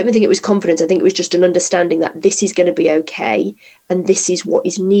don't even think it was confidence. I think it was just an understanding that this is going to be okay. And this is what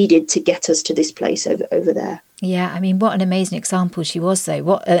is needed to get us to this place over there. Yeah, I mean, what an amazing example she was,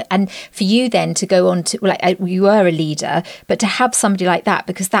 though. And for you then to go on to, you were a leader, but to have somebody like that,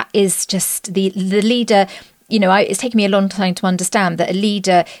 because that is just the leader. You know, it's taken me a long time to understand that a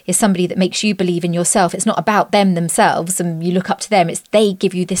leader is somebody that makes you believe in yourself. It's not about them themselves and you look up to them. It's they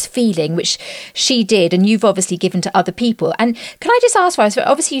give you this feeling, which she did, and you've obviously given to other people. And can I just ask, so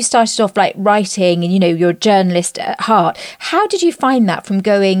obviously you started off like writing and, you know, you're a journalist at heart. How did you find that from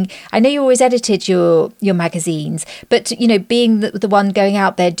going, I know you always edited your magazines, but, you know, being the one going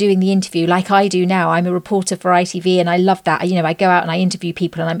out there doing the interview like I do now. I'm a reporter for ITV and I love that. You know, I go out and I interview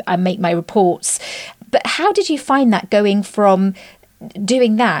people and I make my reports. But how did you find that going from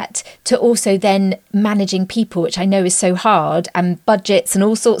doing that to also then managing people, which I know is so hard, and budgets and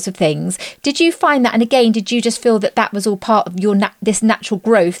all sorts of things? Did you find that? And again, did you just feel that that was all part of your this natural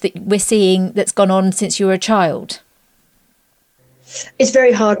growth that we're seeing that's gone on since you were a child? It's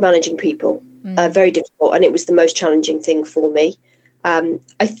very hard managing people, very difficult. And it was the most challenging thing for me.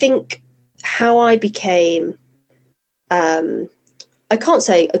 I think how I became... I can't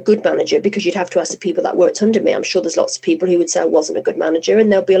say a good manager because you'd have to ask the people that worked under me. I'm sure there's lots of people who would say I wasn't a good manager, and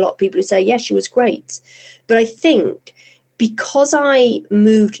there'll be a lot of people who say, yes, she was great. But I think because I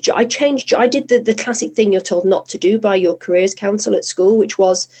changed, I did the classic thing you're told not to do by your careers counsel at school, which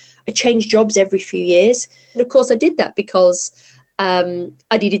was I changed jobs every few years. And of course I did that because I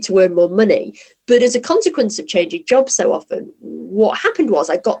needed to earn more money. But as a consequence of changing jobs so often, what happened was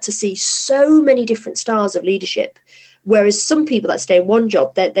I got to see so many different styles of leadership. Whereas some people that stay in one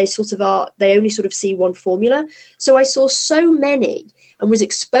job, they only sort of see one formula. So I saw so many and was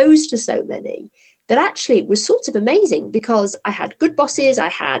exposed to so many that actually it was sort of amazing because I had good bosses. I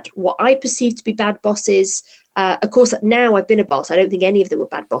had what I perceived to be bad bosses. Of course, now I've been a boss. I don't think any of them were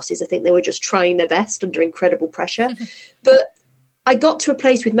bad bosses. I think they were just trying their best under incredible pressure. But I got to a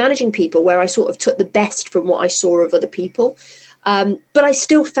place with managing people where I sort of took the best from what I saw of other people. But I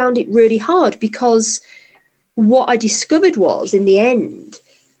still found it really hard because what I discovered was, in the end,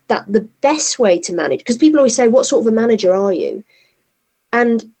 that the best way to manage, because people always say, what sort of a manager are you?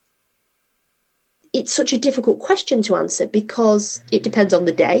 And it's such a difficult question to answer because it depends on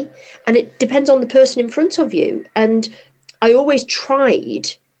the day and it depends on the person in front of you. And I always tried,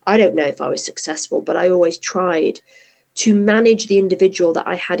 I don't know if I was successful, but I always tried to manage the individual that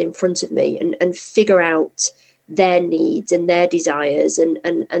I had in front of me and figure out their needs and their desires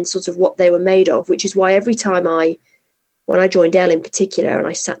and sort of what they were made of, which is why every time when I joined Elle in particular and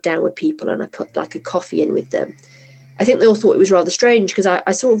I sat down with people and I put like a coffee in with them, I think they all thought it was rather strange because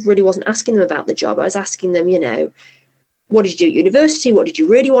I sort of really wasn't asking them about the job. I was asking them, you know, what did you do at university? What did you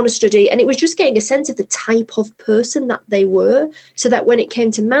really want to study? And it was just getting a sense of the type of person that they were so that when it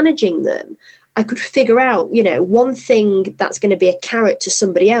came to managing them, I could figure out, you know, one thing that's going to be a carrot to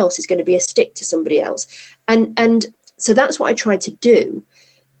somebody else is going to be a stick to somebody else. And so that's what I tried to do.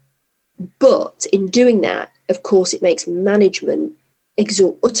 But in doing that, of course, it makes management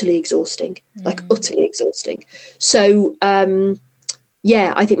utterly exhausting, like utterly exhausting. So,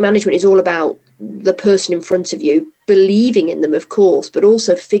 I think management is all about the person in front of you, believing in them, of course, but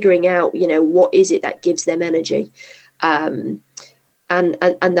also figuring out, what is it that gives them energy. And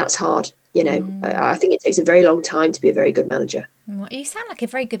that's hard. I think it takes a very long time to be a very good manager. Well, you sound like a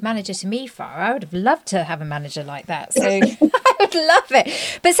very good manager to me, Farrah. I would have loved to have a manager like that. So I would love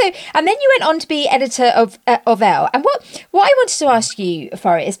it. But and then you went on to be editor of Elle. And what I wanted to ask you,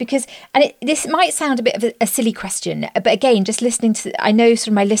 Farrah, is because, and this might sound a bit of a silly question, but again, just listening to, I know sort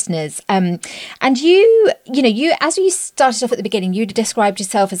of my listeners, and you as you started off at the beginning, you described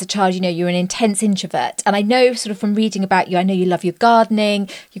yourself as a child, you're an intense introvert. And I know sort of from reading about you, I know you love your gardening,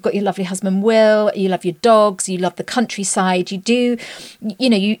 you've got your lovely husband, Will, you love your dogs, you love the countryside, you love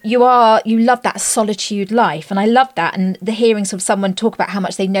that solitude life, and I love that. And the hearing sort of someone talk about how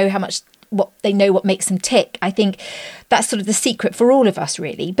much what makes them tick, I think that's sort of the secret for all of us,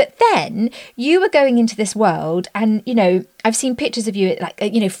 really. But then you were going into this world, and I've seen pictures of you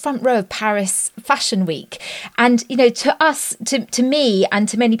at front row of Paris Fashion Week, and to us, to me, and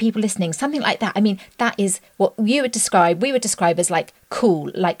to many people listening, something like that. I mean, that is what we would describe as like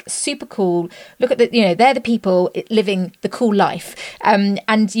cool, like super cool. Look at they're the people living the cool life,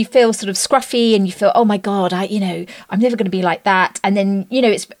 and you feel sort of scruffy, and you feel, oh my God, I'm never going to be like that. And then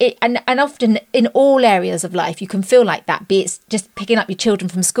and often in all areas of life you can feel like that. Be it just picking up your children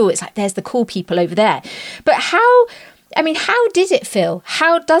from school, it's like there's the cool people over there. But how did it feel?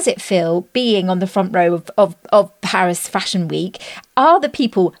 How does it feel being on the front row of Paris Fashion Week? Are the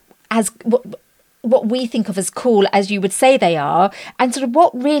people as what we think of as cool as you would say they are? And sort of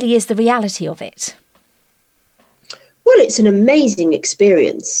what really is the reality of it? Well, it's an amazing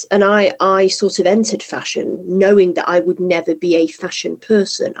experience. And I sort of entered fashion knowing that I would never be a fashion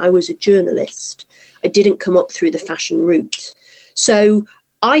person. I was a journalist. I didn't come up through the fashion route. So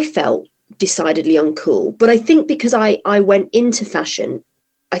I felt decidedly uncool. But I think because I went into fashion,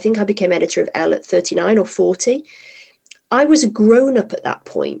 I think I became editor of Elle at 39 or 40. I was a grown-up at that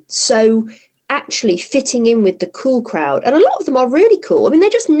point. So actually fitting in with the cool crowd, and a lot of them are really cool. I mean, they're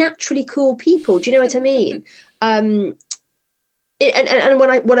just naturally cool people. Do you know what I mean? And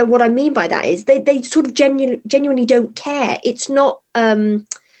what I mean by that is they sort of genuinely don't care. It's not.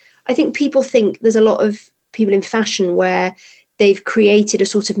 I think people think there's a lot of people in fashion where they've created a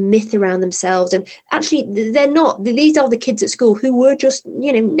sort of myth around themselves, and actually they're not. These are the kids at school who were just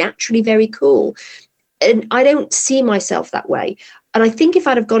naturally very cool, and I don't see myself that way. And I think if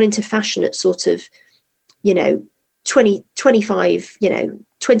I'd have gone into fashion at sort of 20, 25,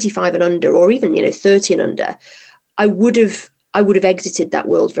 25 and under, or even 30 and under, I would have exited that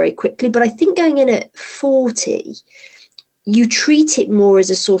world very quickly. But I think going in at 40, you treat it more as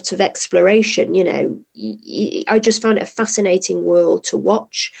a sort of exploration. I just found it a fascinating world to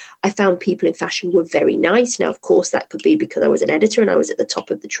watch. I found people in fashion were very nice. Now, of course, that could be because I was an editor and I was at the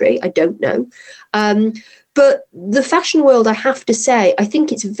top of the tree. I don't know. But the fashion world, I have to say, I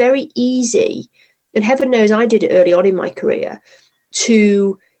think it's very easy, and heaven knows I did it early on in my career,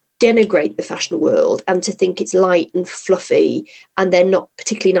 to denigrate the fashion world and to think it's light and fluffy and they're not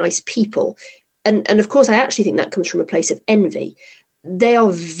particularly nice people. And of course, I actually think that comes from a place of envy. They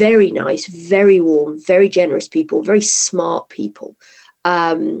are very nice, very warm, very generous people, very smart people.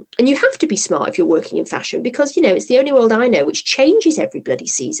 And you have to be smart if you're working in fashion because, it's the only world I know which changes every bloody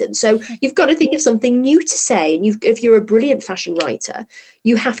season. So you've got to think of something new to say. And if you're a brilliant fashion writer,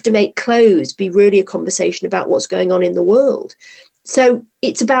 you have to make clothes be really a conversation about what's going on in the world. So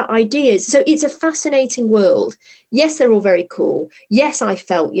it's about ideas. So it's a fascinating world. Yes, they're all very cool. Yes, I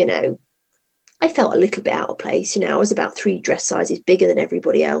felt a little bit out of place. I was about 3 dress sizes bigger than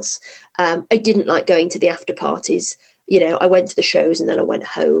everybody else. I didn't like going to the after parties. I went to the shows and then I went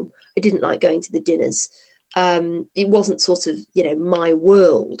home. I didn't like going to the dinners. It wasn't sort of, my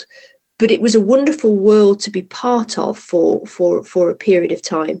world, but it was a wonderful world to be part of for a period of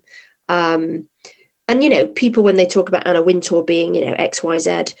time. And, people, when they talk about Anna Wintour being, X, Y, Z,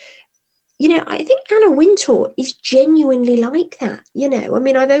 I think Anna Wintour is genuinely like that. I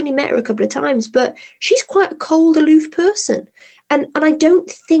mean, I've only met her a couple of times, but she's quite a cold, aloof person. And I don't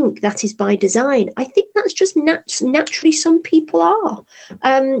think that is by design. I think that's just naturally some people are.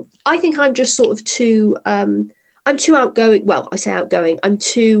 I think I'm just sort of I'm too outgoing. Well, I say outgoing. I'm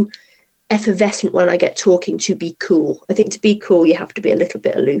too effervescent when I get talking to be cool. I think to be cool, you have to be a little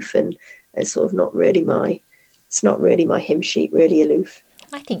bit aloof, and it's sort of it's not really my hymn sheet, really aloof.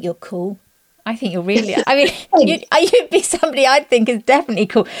 I think you're cool. I think you're really, you'd be somebody I'd think is definitely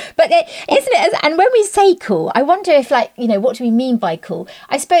cool. But isn't it? And when we say cool, I wonder if what do we mean by cool?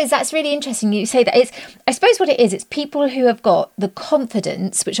 I suppose that's really interesting you say that. I suppose what it is, it's people who have got the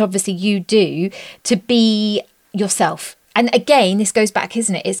confidence, which obviously you do, to be yourself and again, this goes back,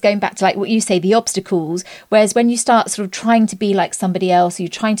 isn't it? It's going back to like what you say, the obstacles. Whereas when you start sort of trying to be like somebody else, you're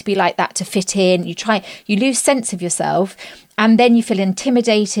trying to be like that to fit in, you lose sense of yourself, and then you feel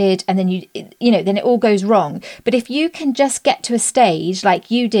intimidated, and then then it all goes wrong. But if you can just get to a stage like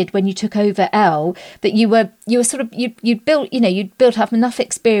you did when you took over Elle, that you were sort of you'd built up enough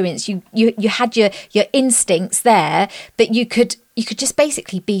experience, you had your instincts there, that you could just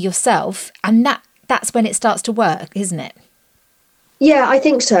basically be yourself, and that's when it starts to work, isn't it? Yeah, I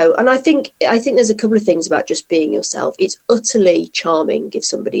think so. And I think there's a couple of things about just being yourself. It's utterly charming if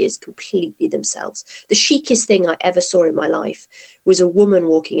somebody is completely themselves. The chicest thing I ever saw in my life was a woman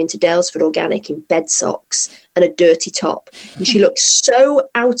walking into Dalesford Organic in bed socks and a dirty top. And she looked so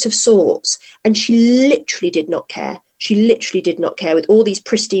out of sorts, and she literally did not care. She literally did not care, with all these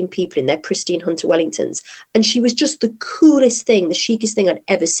pristine people in their pristine Hunter Wellingtons. And she was just the coolest thing, the chicest thing I'd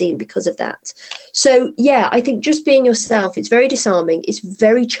ever seen because of that. So, yeah, I think just being yourself, it's very disarming. It's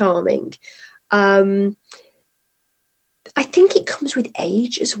very charming. I think it comes with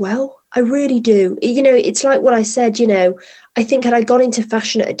age as well. I really do. It's like what I said, I think had I gone into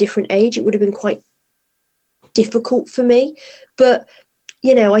fashion at a different age, it would have been quite difficult for me. But,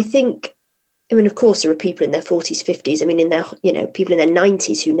 I mean, of course, there are people in their 40s, 50s. I mean, people in their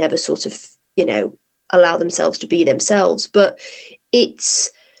 90s who never sort of, allow themselves to be themselves. But it's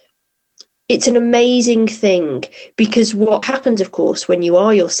an amazing thing, because what happens, of course, when you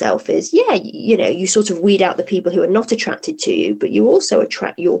are yourself is, you sort of weed out the people who are not attracted to you, but you also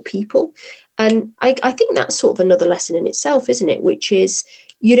attract your people. And I think that's sort of another lesson in itself, isn't it? Which is,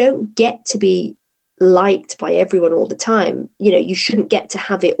 you don't get to be liked by everyone all the time. You shouldn't get to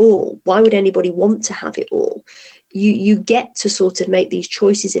have it all. Why would anybody want to have it all? You get to sort of make these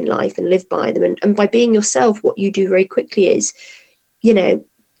choices in life and live by them. And by being yourself, what you do very quickly is,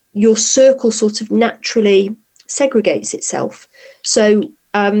 your circle sort of naturally segregates itself. So,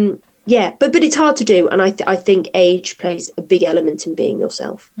 but it's hard to do. And I think age plays a big element in being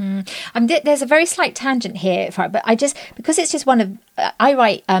yourself. There's a very slight tangent here, but because it's just one of, I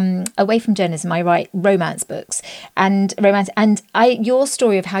write, away from journalism, I write romance books and your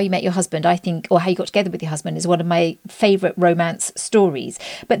story of how you met your husband, I think, or how you got together with your husband, is one of my favourite romance stories.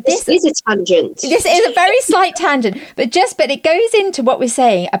 But this is a tangent. This is a very slight tangent, but it goes into what we're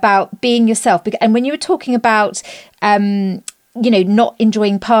saying about being yourself. And when you were talking about, not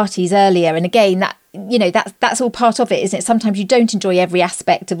enjoying parties earlier. And again, that's all part of it, isn't it? Sometimes you don't enjoy every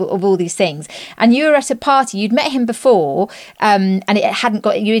aspect of all these things. And you were at a party, you'd met him before, and it hadn't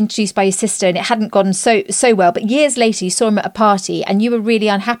got, you were introduced by your sister, and it hadn't gone so well. But years later, you saw him at a party, and you were really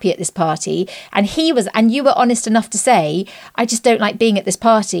unhappy at this party. And you were honest enough to say, I just don't like being at this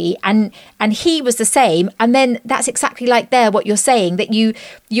party. And he was the same. And then that's exactly like what you're saying, that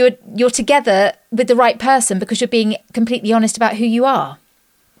you're together with the right person because you're being completely honest about who you are.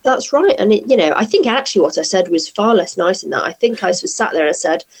 That's right. And, I think actually what I said was far less nice than that. I think I was sat there and I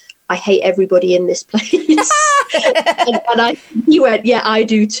said, I hate everybody in this place. and he went, yeah, I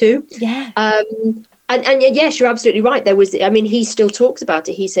do too. Yeah. And yes, you're absolutely right. He still talks about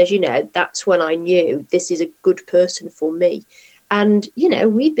it. He says, that's when I knew this is a good person for me. And,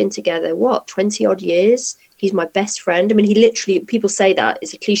 we've been together, 20 odd years. He's my best friend. I mean, he literally, people say that,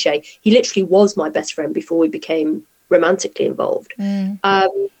 it's a cliche. He literally was my best friend before we became romantically involved.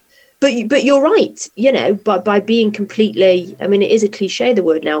 But you're right, by being completely, I mean, it is a cliche, the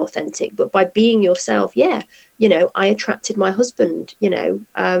word now, authentic, but by being yourself, I attracted my husband.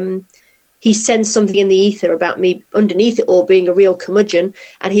 He sensed something in the ether about me underneath it all being a real curmudgeon.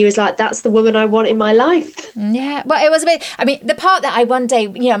 And he was like, that's the woman I want in my life. Yeah, well, it was a bit, the part that I one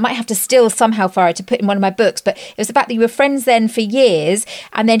day, I might have to steal somehow, Farrah, to put in one of my books, but it was the fact that you were friends then for years.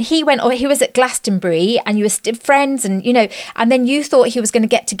 And then he was at Glastonbury and you were still friends and, and then you thought he was going to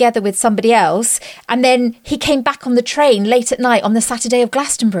get together with somebody else. And then he came back on the train late at night on the Saturday of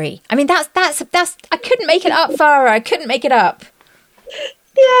Glastonbury. I mean, that's I couldn't make it up, Farrah. I couldn't make it up.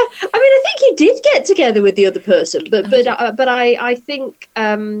 Yeah, I think he did get together with the other person, but I think,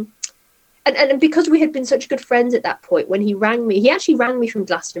 and because we had been such good friends at that point, when he actually rang me from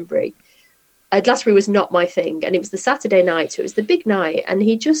Glastonbury. Glastonbury was not my thing, and it was the Saturday night, so it was the big night, and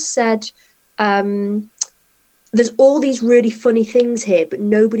he just said, there's all these really funny things here, but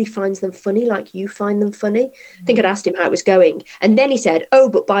nobody finds them funny like you find them funny. I think I'd asked him how it was going, and then he said, oh,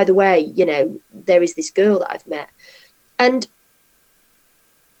 but by the way, there is this girl that I've met, and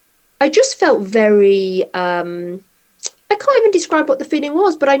I just felt very, I can't even describe what the feeling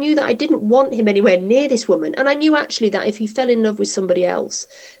was, but I knew that I didn't want him anywhere near this woman. And I knew actually that if he fell in love with somebody else,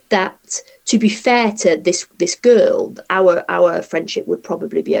 that to be fair to this girl, our friendship would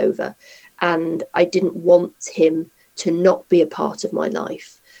probably be over. And I didn't want him to not be a part of my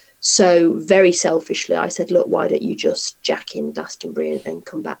life. So very selfishly, I said, look, why don't you just jack in Glastonbury and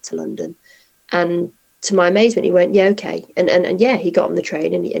come back to London? And to my amazement, he went, yeah, okay. And yeah, he got on the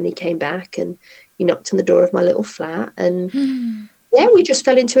train and he came back and he knocked on the door of my little flat. And yeah, we just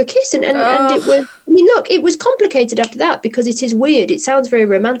fell into a kiss. And it was, I mean, look, it was complicated after that because it is weird. It sounds very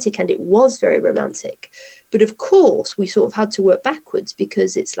romantic, and it was very romantic. But of course, we sort of had to work backwards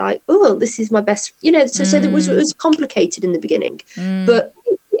because it's like, oh, this is my best, you know, so it was complicated in the beginning. But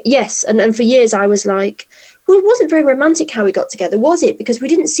yes, and for years I was like, well, it wasn't very romantic how we got together, was it? Because we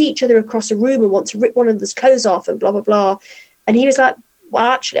didn't see each other across a room and want to rip one another's clothes off and blah, blah, blah. And he was like,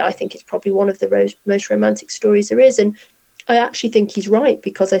 well, actually, I think it's probably one of the most romantic stories there is. And I actually think he's right,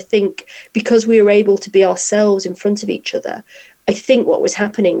 because I think because we were able to be ourselves in front of each other, I think what was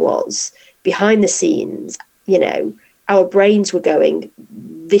happening was behind the scenes, you know, our brains were going,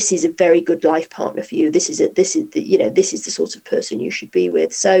 this is a very good life partner for you. This is the sort of person you should be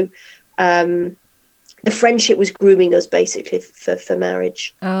with. So the friendship was grooming us basically for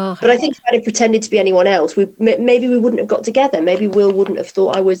marriage. But I think if I had pretended to be anyone else, maybe we wouldn't have got together. Maybe Will wouldn't have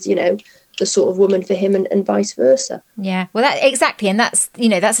thought I was, you know, the sort of woman for him, and vice versa. Yeah, well, exactly. And that's, you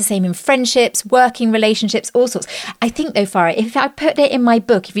know, that's the same in friendships, working relationships, all sorts. I think though, Farrah, if I put it in my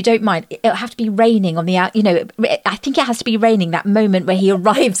book, if you don't mind, it'll have to be raining on the out, you know, I think it has to be raining that moment where he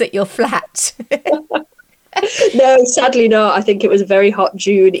arrives at your flat. No, sadly not. I think it was a very hot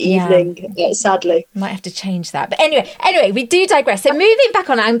June evening, sadly. Might have to change that. But anyway, we do digress. So moving back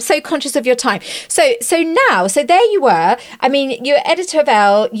on, I'm so conscious of your time. So there you were. I mean, you're editor of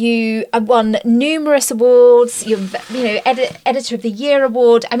Elle. You won numerous awards. You're, you know, editor of the year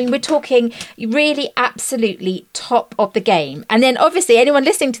award. I mean, we're talking really absolutely top of the game. And then obviously anyone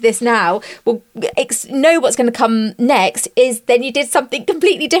listening to this now will know what's going to come next is then you did something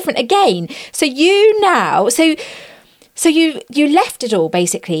completely different again. So you now, so you left it all,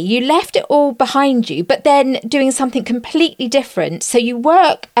 basically. You left it all behind you, but then doing something completely different. So you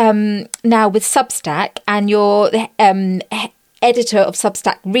work now with Substack, and you're editor of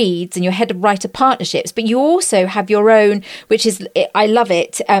Substack Reads, and you're head of writer partnerships. But you also have your own, which is, I love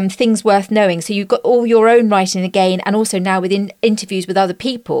it, Things Worth Knowing. So you've got all your own writing again, and also now within interviews with other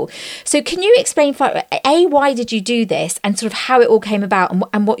people. So can you explain, why did you do this, and sort of how it all came about,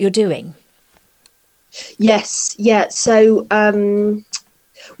 and what you're doing? Yes, yeah. So,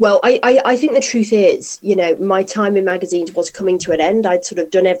 well, I think the truth is, you know, my time in magazines was coming to an end. I'd sort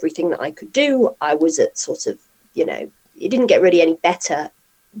of done everything that I could do. I was at sort of, you know, it didn't get really any better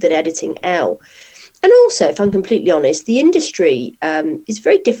than editing Elle. And also, if I'm completely honest, the industry is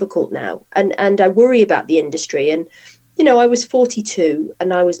very difficult now. And I worry about the industry. And, you know, I was 42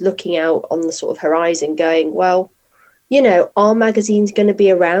 and I was looking out on the sort of horizon going, well, you know, are magazines going to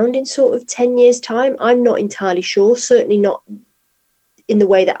be around in sort of 10 years' time? I'm not entirely sure, certainly not in the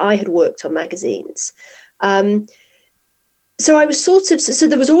way that I had worked on magazines. So I was sort of, so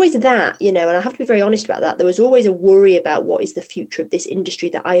there was always that, you know, and I have to be very honest about that. There was always a worry about what is the future of this industry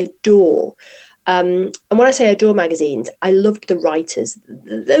that I adore. And when I say I adore magazines, I loved the writers.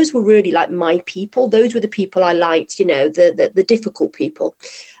 Those were really like my people. Those were the people I liked, you know, the difficult people.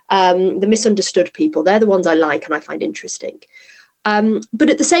 The misunderstood people. They're the ones I like and I find interesting. But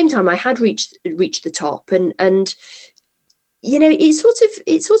at the same time, I had reached the top, and you know, it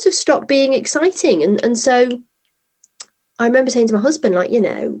sort of stopped being exciting. And so I remember saying to my husband, like, you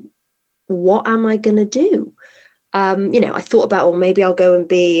know, what am I going to do? You know, I thought about, well, maybe I'll go and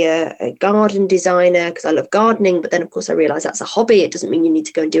be a garden designer because I love gardening. But then, of course, I realized that's a hobby. It doesn't mean you need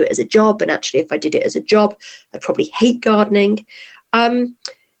to go and do it as a job. And actually, if I did it as a job, I'd probably hate gardening.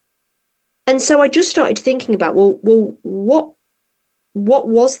 And so I just started thinking about, well, what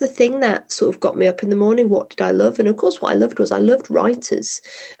was the thing that sort of got me up in the morning? What did I love? And of course, what I loved writers.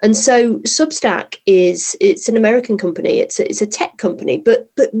 And so Substack it's an American company. It's a tech company, but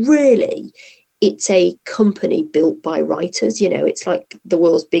really it's a company built by writers. You know, it's like the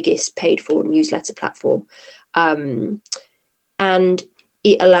world's biggest paid for newsletter platform. And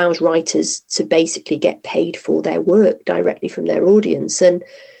it allows writers to basically get paid for their work directly from their audience. And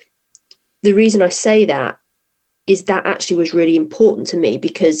the reason I say that is that actually was really important to me,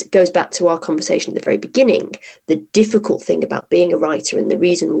 because it goes back to our conversation at the very beginning, the difficult thing about being a writer, and the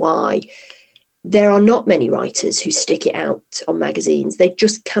reason why there are not many writers who stick it out on magazines. They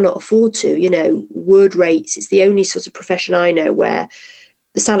just cannot afford to. You know, word rates, it's the only sort of profession I know where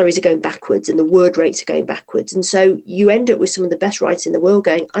the salaries are going backwards and the word rates are going backwards. And so you end up with some of the best writers in the world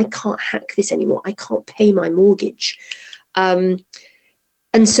going, I can't hack this anymore. I can't pay my mortgage. And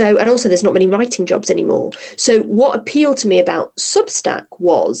also there's not many writing jobs anymore. So what appealed to me about Substack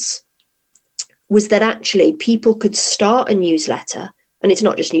was, was that actually people could start a newsletter, and it's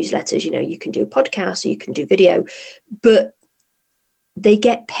not just newsletters, you can do a podcast or you can do video, but they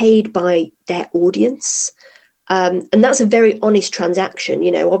get paid by their audience. And that's a very honest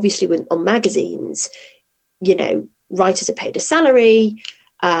transaction. Obviously on magazines, writers are paid a salary,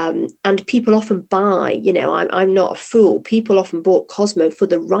 and people often buy, I'm not a fool. People often bought Cosmo for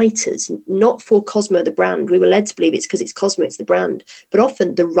the writers, not for Cosmo, the brand. We were led to believe it's because it's Cosmo, it's the brand. But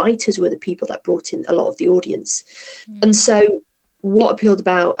often the writers were the people that brought in a lot of the audience. And so what appealed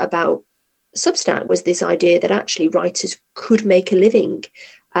about Substack was this idea that actually writers could make a living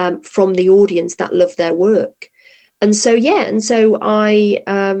from the audience that loved their work. And so,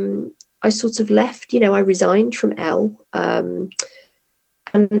 I sort of left, I resigned from Elle,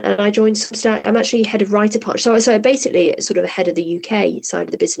 and I joined Substack. I'm actually head of writer partnership. So basically sort of head of the UK side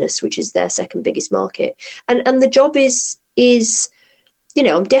of the business, which is their second biggest market. And the job is,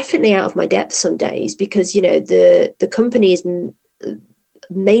 I'm definitely out of my depth some days because, the company is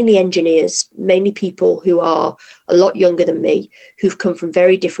mainly engineers, mainly people who are a lot younger than me, who've come from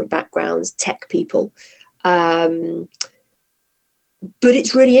very different backgrounds, tech people. But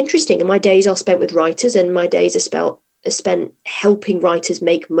it's really interesting. And my days are spent with writers, and my days are spent helping writers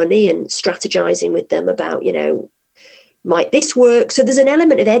make money and strategizing with them about, might this work? So there's an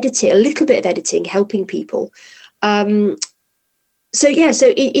element of editing, a little bit of editing, helping people. So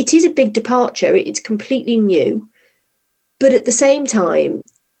it is a big departure. It's completely new. But at the same time,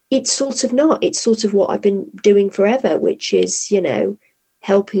 it's sort of not. It's sort of what I've been doing forever, which is,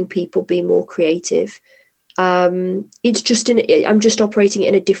 helping people be more creative. It's just I'm just operating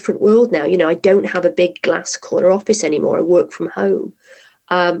in a different world now. I don't have a big glass corner office anymore. I work from home.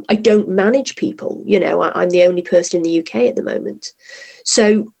 I don't manage people. I'm the only person in the UK at the moment.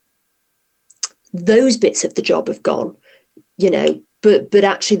 So those bits of the job have gone, but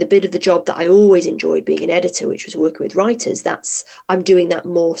actually the bit of the job that I always enjoyed, being an editor, which was working with writers, I'm doing that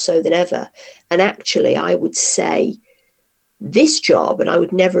more so than ever. And actually, I would say this job, and I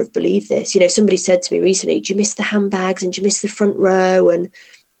would never have believed this, somebody said to me recently, do you miss the handbags and do you miss the front row? And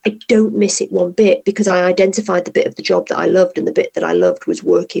I don't miss it one bit, because I identified the bit of the job that I loved, and the bit that I loved was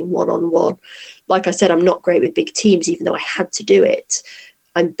working one-on-one. Like I said, I'm not great with big teams, even though I had to do it.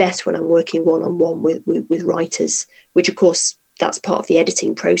 I'm best when I'm working one-on-one with writers, which of course that's part of the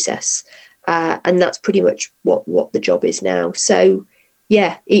editing process. And that's pretty much what the job is now. So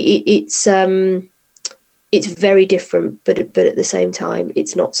yeah, it's very different, but at the same time,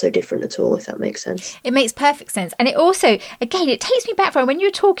 it's not so different at all, if that makes sense. It makes perfect sense. And it also, again, it takes me back from when you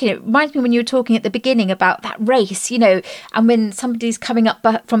were talking, it reminds me when you were talking at the beginning about that race, and when somebody's coming up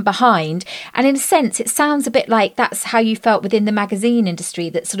from behind. And in a sense, it sounds a bit like that's how you felt within the magazine industry,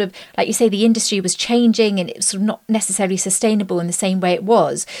 that sort of, like you say, the industry was changing and it was sort of not necessarily sustainable in the same way it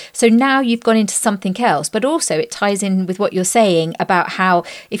was. So now you've gone into something else, but also it ties in with what you're saying about how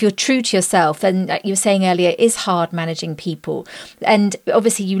if you're true to yourself, and like you were saying earlier, it is hard managing people. And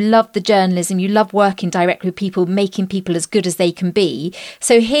obviously you love the journalism, you love working directly with people, making people as good as they can be.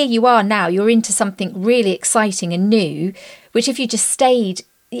 So here you are now, you're into something really exciting and new, which if you just stayed,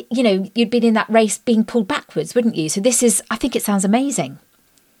 you'd been in that race being pulled backwards, wouldn't you? So I think it sounds amazing.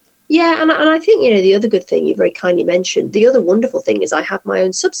 Yeah, and I think, the other good thing you very kindly mentioned, the other wonderful thing is I have my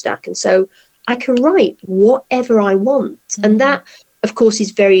own Substack, and so I can write whatever I want. Mm-hmm. And that, of course, is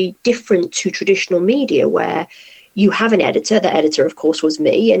very different to traditional media, where you have an editor. The editor, of course, was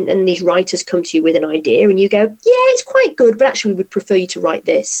me, and these writers come to you with an idea and you go, yeah, it's quite good, but actually we would prefer you to write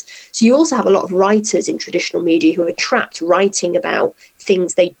this. So you also have a lot of writers in traditional media who are trapped writing about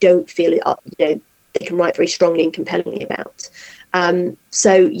things they don't feel, they can write very strongly and compellingly about.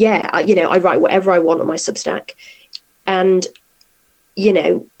 So, yeah, I write whatever I want on my Substack. And,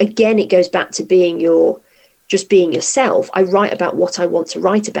 again, it goes back to just being yourself. I write about what I want to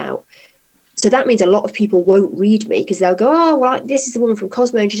write about. So that means a lot of people won't read me because they'll go, oh, well, this is the woman from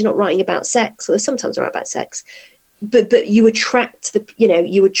Cosmo and she's not writing about sex. Or sometimes I write about sex. But you attract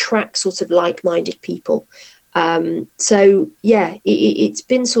sort of like-minded people. So, yeah, it's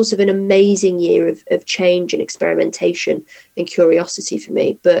been sort of an amazing year of change and experimentation and curiosity for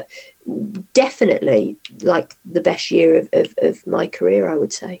me. But definitely like the best year of my career, I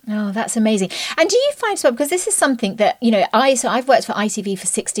would say. Oh, that's amazing. And do you find, so because this is something that, I've worked for ITV for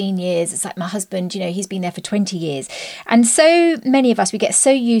 16 years. It's like my husband, he's been there for 20 years. And so many of us, we get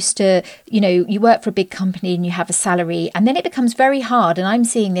so used to, you work for a big company and you have a salary, and then it becomes very hard. And I'm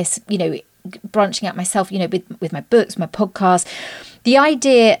seeing this, branching out myself, with my books, my podcast, the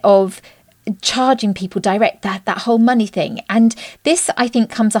idea of charging people direct, that whole money thing. And this, I think,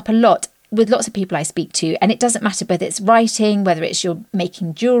 comes up a lot. with lots of people I speak to, and it doesn't matter whether it's writing, whether it's you're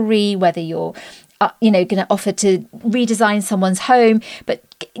making jewelry, whether you're going to offer to redesign someone's home, but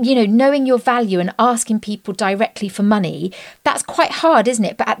knowing your value and asking people directly for money, that's quite hard, isn't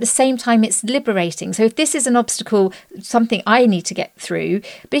it? But at the same time, it's liberating. So if this is an obstacle, something I need to get through,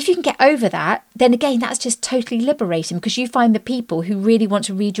 but if you can get over that, then again, that's just totally liberating, because you find the people who really want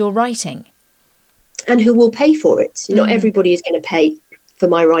to read your writing. And who will pay for it. Not everybody is going to pay for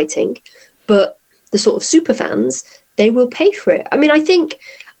my writing, but the sort of super fans, they will pay for it. I mean, I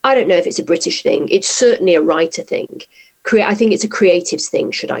don't know if it's a British thing. It's certainly a writer thing. I think it's a creatives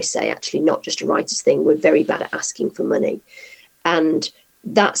thing, should I say, actually, not just a writer's thing. We're very bad at asking for money. And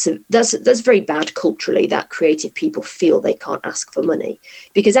that's very bad culturally, that creative people feel they can't ask for money.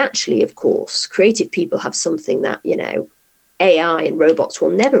 Because actually, of course, creative people have something that, AI and robots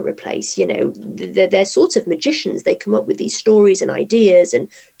will never replace. They're sort of magicians. They come up with these stories and ideas and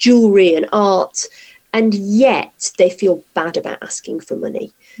jewelry and art, and yet they feel bad about asking for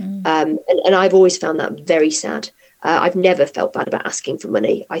money. And I've always found that very sad. I've never felt bad about asking for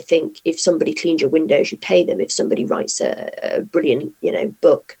money. I think if somebody cleans your windows, you pay them. If somebody writes a brilliant,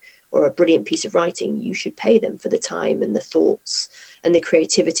 book or a brilliant piece of writing, you should pay them for the time and the thoughts and the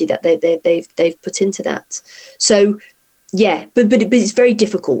creativity that they've put into that. So, yeah, but it's very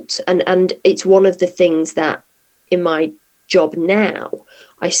difficult, and it's one of the things that in my job now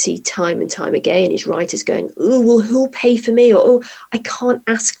I see time and time again is writers going, oh, well, who'll pay for me? Or, oh, I can't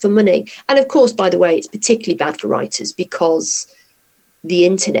ask for money. And of course, by the way, it's particularly bad for writers because the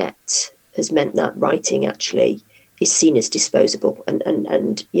internet has meant that writing actually is seen as disposable,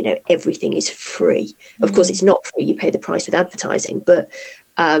 and everything is free. Of course, it's not free. You pay the price with advertising, but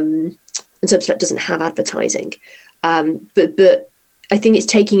and Substack doesn't have advertising. But I think it's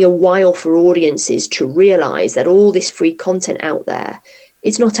taking a while for audiences to realise that all this free content out there,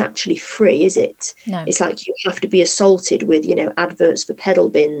 it's not actually free, is it? No. It's like you have to be assaulted with, adverts for pedal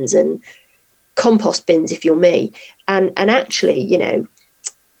bins and compost bins, if you're me. And actually,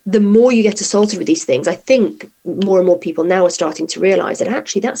 the more you get assaulted with these things, I think more and more people now are starting to realise that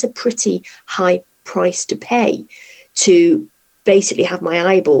actually that's a pretty high price to pay to basically have my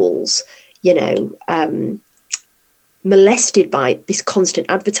eyeballs, molested by this constant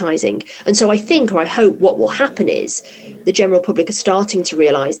advertising. And so I think, or I hope, what will happen is the general public are starting to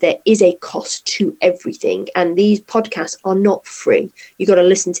realise there is a cost to everything, and these podcasts are not free. You've got to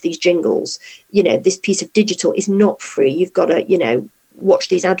listen to these jingles. This piece of digital is not free. You've got to, watch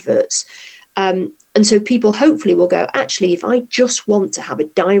these adverts. And so people hopefully will go, actually, if I just want to have a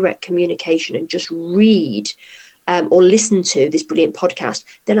direct communication and just read or listen to this brilliant podcast,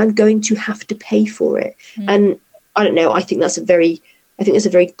 then I'm going to have to pay for it. And I don't know. I think that's a very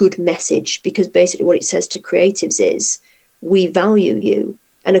good message, because basically what it says to creatives is we value you.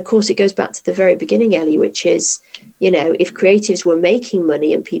 And of course, it goes back to the very beginning, Ellie, which is, if creatives were making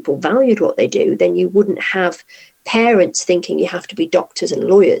money and people valued what they do, then you wouldn't have parents thinking you have to be doctors and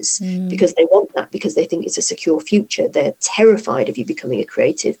lawyers because they want that, because they think it's a secure future. They're terrified of you becoming a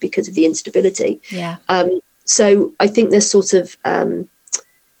creative because of the instability. Yeah. So I think there's sort of,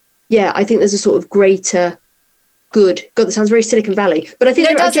 I think there's a sort of greater good. God, that sounds very Silicon Valley, but I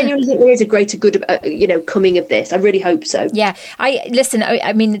think I genuinely think there is a greater good, coming of this. I really hope so. Yeah, I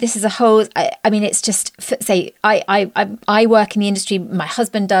mean, this is a whole. I mean, it's just say I work in the industry. My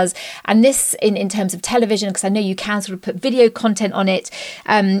husband does, and this in terms of television, because I know you can sort of put video content on it,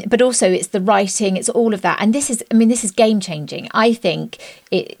 but also it's the writing, it's all of that, and this is game changing. I think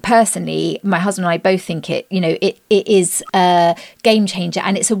it personally. My husband and I both think it is a game changer,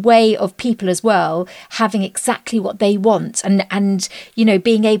 and it's a way of people as well having exactly what they want, and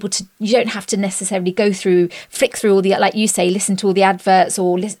being able to, you don't have to necessarily flick through all the, like you say, listen to all the adverts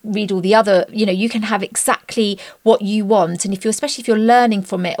or read all the other, you can have exactly what you want. And especially if you're learning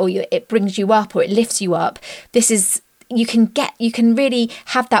from it, or it brings you up or it lifts you up, you can really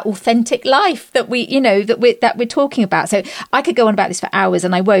have that authentic life that we're talking about. So I could go on about this for hours,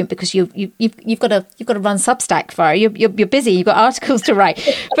 and I won't, because you've got to run Substack, Farrah. You're busy. You've got articles to write.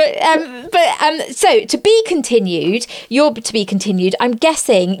 So to be continued. You're to be continued. I'm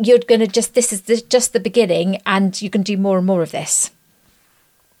guessing you're going to this is just the beginning, and you can do more and more of this.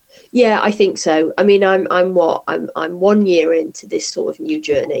 Yeah, I think so. I mean, I'm 1 year into this sort of new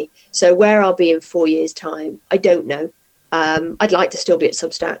journey. So where I'll be in 4 years' time, I don't know. I'd like to still be at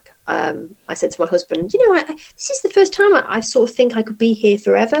Substack. I said to my husband, this is the first time I sort of think I could be here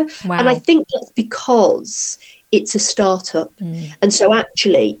forever. Wow. And I think that's because it's a startup. And so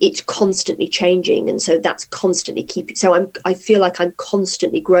actually it's constantly changing. And so that's constantly keeping, so I feel like I'm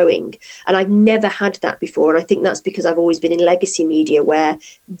constantly growing, and I've never had that before. And I think that's because I've always been in legacy media, where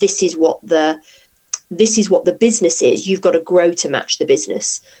this is what the business is. You've got to grow to match the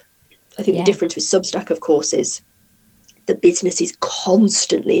business. I think the difference with Substack, of course, is the business is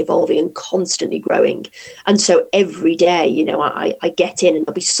constantly evolving and constantly growing. And so every day, you know, I get in and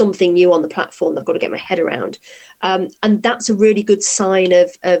there'll be something new on the platform that I've got to get my head around. And that's a really good sign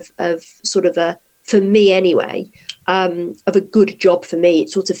of sort of a, for me anyway, of a good job for me. It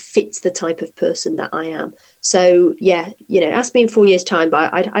sort of fits the type of person that I am. So yeah, you know, ask me in 4 years' time,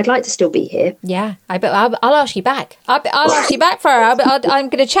 but I'd like to still be here. Yeah, I'll ask you back. I'll ask you back, Farrah. I'm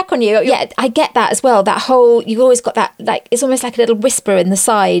going to check on you. Yeah, I get that as well. That whole, you've always got that, like, it's almost like a little whisper in the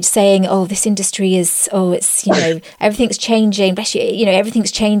side saying, oh, this industry is, oh, it's, you know, everything's changing. You know,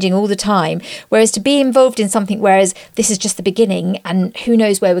 everything's changing all the time. Whereas to be involved in something, whereas this is just the beginning and who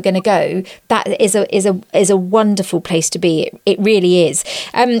knows where we're going to go, that is a wonderful place to be. It really is.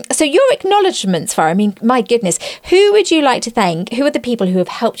 So your acknowledgements, Farrah, I mean, my goodness, who would you like to thank? Who are the people who have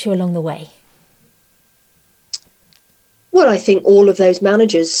helped you along the way? Well, I think all of those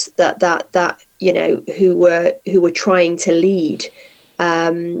managers that you know, who were trying to lead.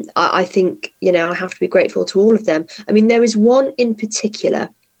 I think, you know, I have to be grateful to all of them. I mean, there was one in particular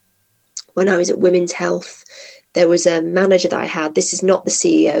when I was at Women's Health. There was a manager that I had. This is not the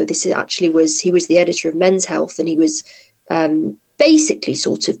CEO. This is actually he was the editor of Men's Health, and he was basically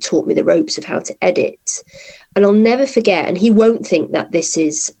sort of taught me the ropes of how to edit. And I'll never forget, and he won't think that this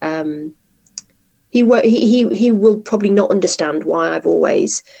is, he will probably not understand why I've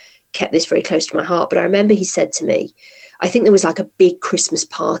always kept this very close to my heart. But I remember he said to me, I think there was like a big Christmas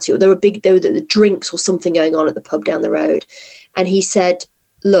party, or there were the drinks or something going on at the pub down the road. And he said,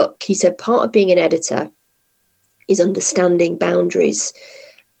 look, he said, part of being an editor is understanding boundaries.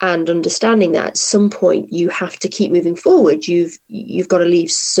 And understanding that at some point you have to keep moving forward. You've got to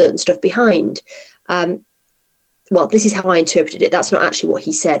leave certain stuff behind. Well, this is how I interpreted it. That's not actually what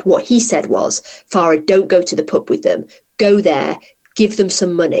he said. What he said was, Farrah, don't go to the pub with them. Go there, give them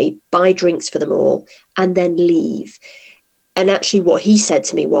some money, buy drinks for them all, and then leave. And actually what he said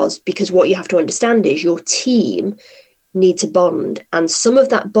to me was, because what you have to understand is your team need to bond, and some of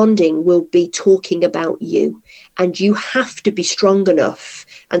that bonding will be talking about you, and you have to be strong enough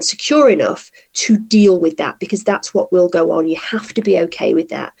and secure enough to deal with that, because that's what will go on. You have to be okay with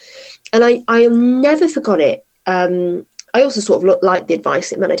that. And I never forgot it. I also sort of liked the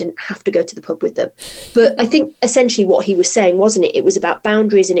advice. It meant I didn't have to go to the pub with them. But I think essentially what he was saying, wasn't it? It was about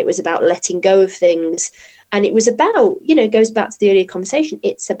boundaries, and it was about letting go of things. And it was about, you know, it goes back to the earlier conversation.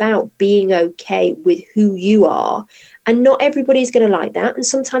 It's about being okay with who you are. And not everybody's going to like that. And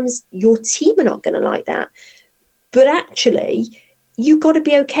sometimes your team are not going to like that. But actually, you've got to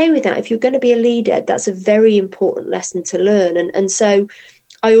be okay with that. If you're going to be a leader, that's a very important lesson to learn. And so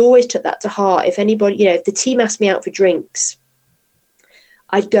I always took that to heart. If anybody, you know, if the team asked me out for drinks,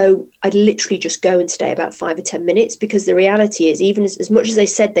 I'd literally just go and stay about 5 or 10 minutes, because the reality is, even as much as they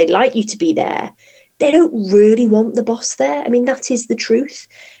said they'd like you to be there, they don't really want the boss there. I mean, that is the truth.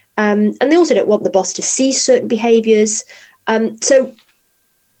 And they also don't want the boss to see certain behaviours. So,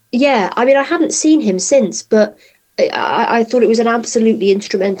 yeah, I mean, I haven't seen him since, but I thought it was an absolutely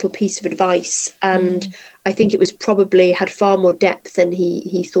instrumental piece of advice. And I think it was probably had far more depth than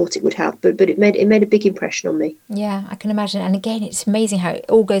he thought it would have. But it made a big impression on me. Yeah, I can imagine. And again, it's amazing how it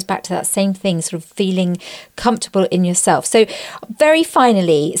all goes back to that same thing, sort of feeling comfortable in yourself. So very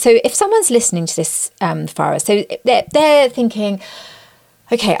finally, so if someone's listening to this, Farrah, so they're thinking,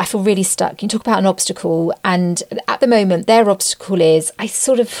 okay, I feel really stuck. You talk about an obstacle, and at the moment their obstacle is I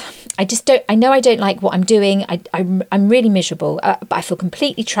know I don't like what I'm doing. I'm really miserable, but I feel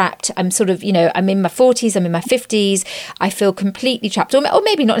completely trapped. I'm sort of, you know, I'm in my 40s, I'm in my 50s. I feel completely trapped, or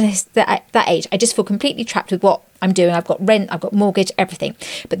maybe not at that age. I just feel completely trapped with what I'm doing. I've got rent, I've got mortgage, everything,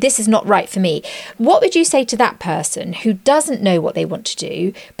 but this is not right for me. What would you say to that person who doesn't know what they want to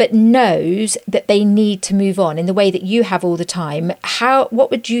do, but knows that they need to move on in the way that you have all the time? What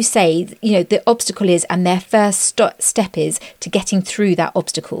would you say, you know, the obstacle is, and their first step is to getting through that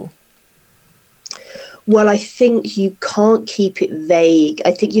obstacle? Well, I think you can't keep it vague.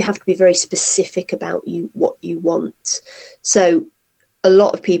 I think you have to be very specific about what you want. So a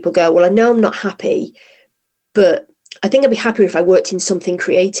lot of people go, well, I know I'm not happy, but I think I'd be happier if I worked in something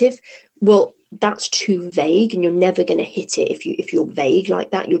creative. Well, that's too vague, and you're never going to hit it. If you're vague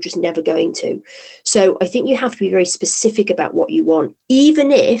like that, you're just never going to. So I think you have to be very specific about what you want,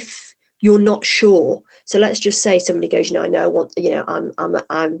 even if you're not sure. So let's just say somebody goes, you know, I know I want, you know,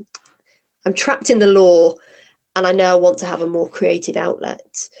 I'm trapped in the law, and I know I want to have a more creative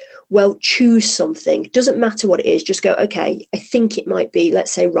outlet. Well, choose something. Doesn't matter what it is. Just go, okay, I think it might be,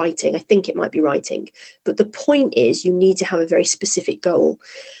 let's say, writing. I think it might be writing. But the point is, you need to have a very specific goal.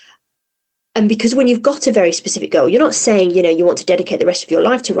 And because when you've got a very specific goal, you're not saying, you want to dedicate the rest of your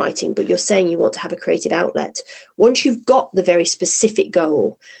life to writing, but you're saying you want to have a creative outlet. Once you've got the very specific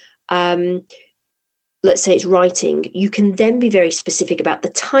goal, let's say it's writing, you can then be very specific about the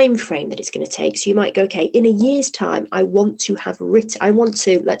time frame that it's going to take. So you might go, okay, in a year's time, I want to have started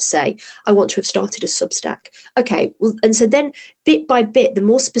a Substack. Okay, well, and so then bit by bit, the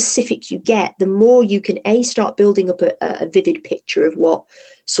more specific you get, the more you can start building up a vivid picture of what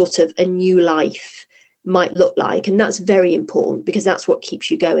sort of a new life might look like. And that's very important, because that's what keeps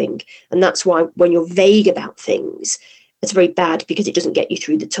you going. And that's why when you're vague about things, it's very bad, because it doesn't get you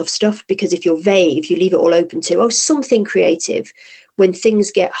through the tough stuff. Because if you're vague, if you leave it all open to, something creative, when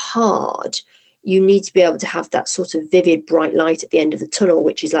things get hard, you need to be able to have that sort of vivid, bright light at the end of the tunnel,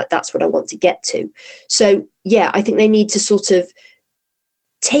 which is like, that's what I want to get to. So, yeah, I think they need to sort of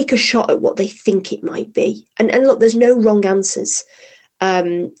take a shot at what they think it might be. And look, there's no wrong answers.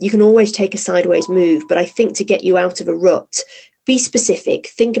 You can always take a sideways move, but I think to get you out of a rut, be specific.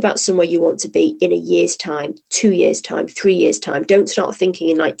 Think about somewhere you want to be in a year's time, 2 years' time, 3 years' time. Don't start thinking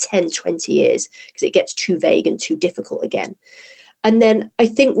in like 10, 20 years, because it gets too vague and too difficult again. And then I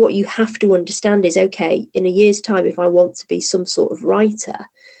think what you have to understand is, okay, in a year's time, if I want to be some sort of writer,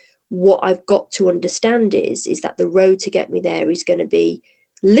 what I've got to understand is that the road to get me there is going to be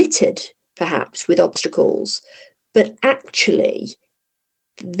littered, perhaps, with obstacles. But actually,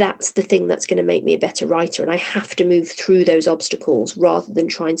 that's the thing that's going to make me a better writer, and I have to move through those obstacles rather than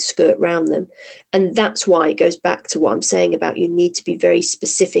try and skirt around them. And that's why it goes back to what I'm saying about, you need to be very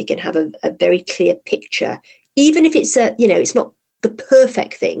specific and have a very clear picture, even if it's it's not the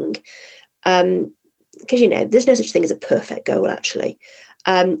perfect thing, because there's no such thing as a perfect goal, actually.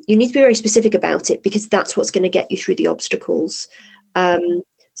 You need to be very specific about it, because that's what's going to get you through the obstacles.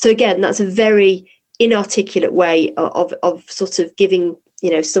 So again, that's a very inarticulate way of sort of giving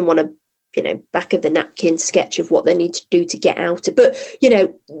someone a back of the napkin sketch of what they need to do to get out of. But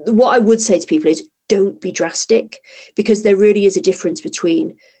what I would say to people is, don't be drastic, because there really is a difference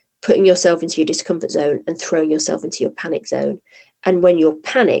between putting yourself into your discomfort zone and throwing yourself into your panic zone. And when you're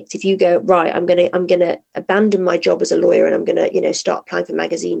panicked, if you go, right, I'm gonna abandon my job as a lawyer and I'm gonna start applying for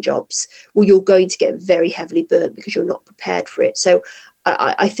magazine jobs, well, you're going to get very heavily burnt, because you're not prepared for it. So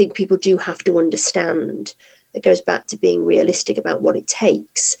I think people do have to understand. It goes back to being realistic about what it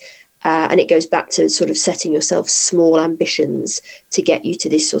takes. And it goes back to sort of setting yourself small ambitions to get you to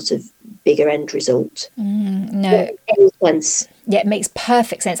this sort of bigger end result. Yeah, it makes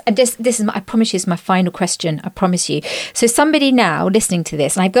perfect sense. And this is I promise you, is my final question. I promise you. So somebody now listening to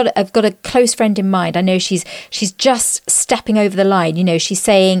this, and I've got a close friend in mind. I know she's just stepping over the line. She's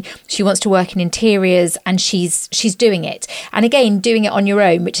saying she wants to work in interiors, and she's doing it. And again, doing it on your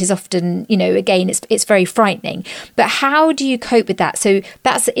own, which is often, again, it's very frightening. But how do you cope with that? So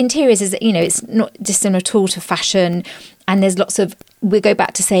that's interiors is, it's not dissimilar at all to fashion. And there's we go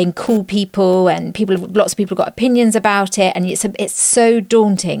back to saying cool people, and lots of people got opinions about it, and it's so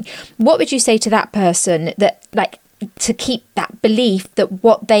daunting. What would you say to that person that, like, to keep that belief that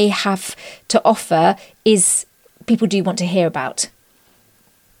what they have to offer is people do want to hear about?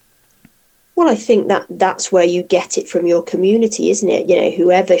 Well, I think that's where you get it from your community, isn't it?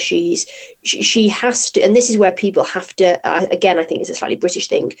 Whoever she has to, and this is where people have to, again, I think it's a slightly British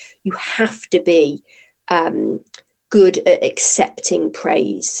thing. You have to be good at accepting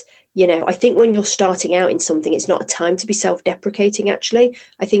praise. I think when you're starting out in something, it's not a time to be self-deprecating, actually.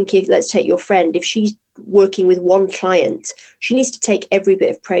 I think let's take your friend, if she's working with one client, she needs to take every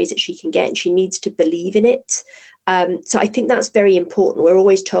bit of praise that she can get, and she needs to believe in it. So I think that's very important. We're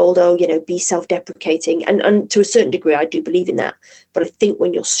always told, be self-deprecating. And to a certain degree, I do believe in that. But I think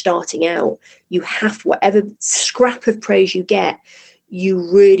when you're starting out, you have, whatever scrap of praise you get,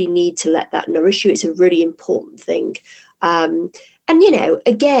 you really need to let that nourish you. It's a really important thing. And,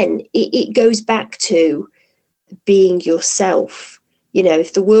 again, it goes back to being yourself.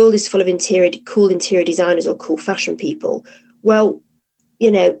 If the world is full of cool interior designers or cool fashion people, well,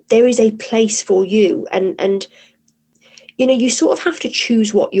 there is a place for you. And you sort of have to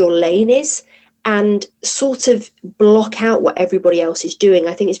choose what your lane is and sort of block out what everybody else is doing.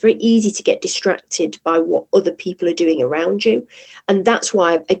 I think it's very easy to get distracted by what other people are doing around you. And that's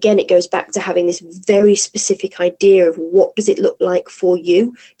why, again, it goes back to having this very specific idea of what does it look like for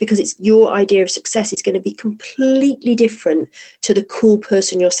you, because it's your idea of success is going to be completely different to the cool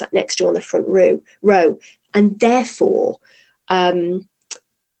person you're sat next to on the front row. And therefore,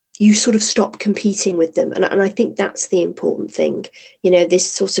 you sort of stop competing with them. And I think that's the important thing,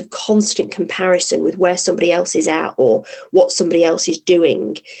 this sort of constant comparison with where somebody else is at or what somebody else is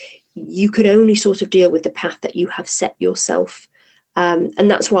doing. You can only sort of deal with the path that you have set yourself. And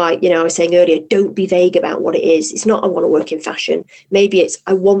that's why, I was saying earlier, don't be vague about what it is. It's not, I want to work in fashion. Maybe it's,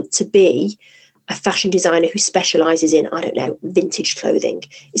 I want to be a fashion designer who specializes in, I don't know, vintage clothing.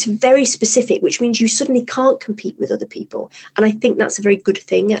 It's very specific, which means you suddenly can't compete with other people. And I think that's a very good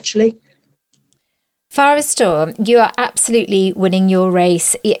thing, actually. Farrah Storr, you are absolutely winning your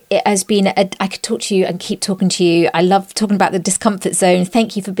race. It has been, I could talk to you and keep talking to you. I love talking about the discomfort zone.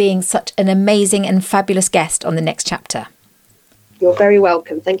 Thank you for being such an amazing and fabulous guest on The Next Chapter. You're very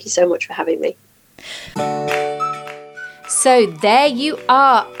welcome. Thank you so much for having me. So there you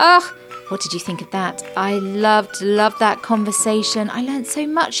are. What did you think of that? I loved that conversation. I learned so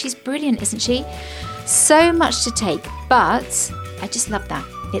much. She's brilliant, isn't she? So much to take, but I just love that.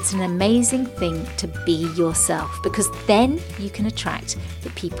 It's an amazing thing to be yourself, because then you can attract the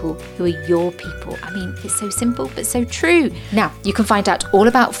people who are your people. I mean, it's so simple, but so true. Now, you can find out all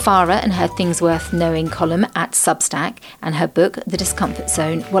about Farrah and her Things Worth Knowing column at Substack, and her book, The Discomfort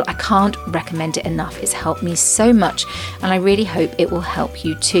Zone. Well, I can't recommend it enough. It's helped me so much, and I really hope it will help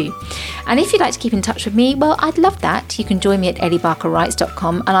you too. And if you'd like to keep in touch with me, well, I'd love that. You can join me at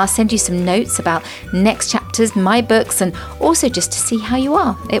elliebarkerwrites.com, and I'll send you some notes about next chapters, my books, and also just to see how you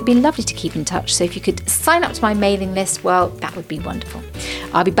are. It would be lovely to keep in touch. So if you could sign up to my mailing list, well, that would be wonderful.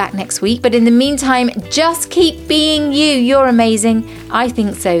 I'll be back next week. But in the meantime, just keep being you. You're amazing. I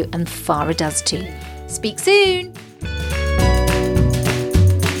think so. And Farrah does too. Speak soon.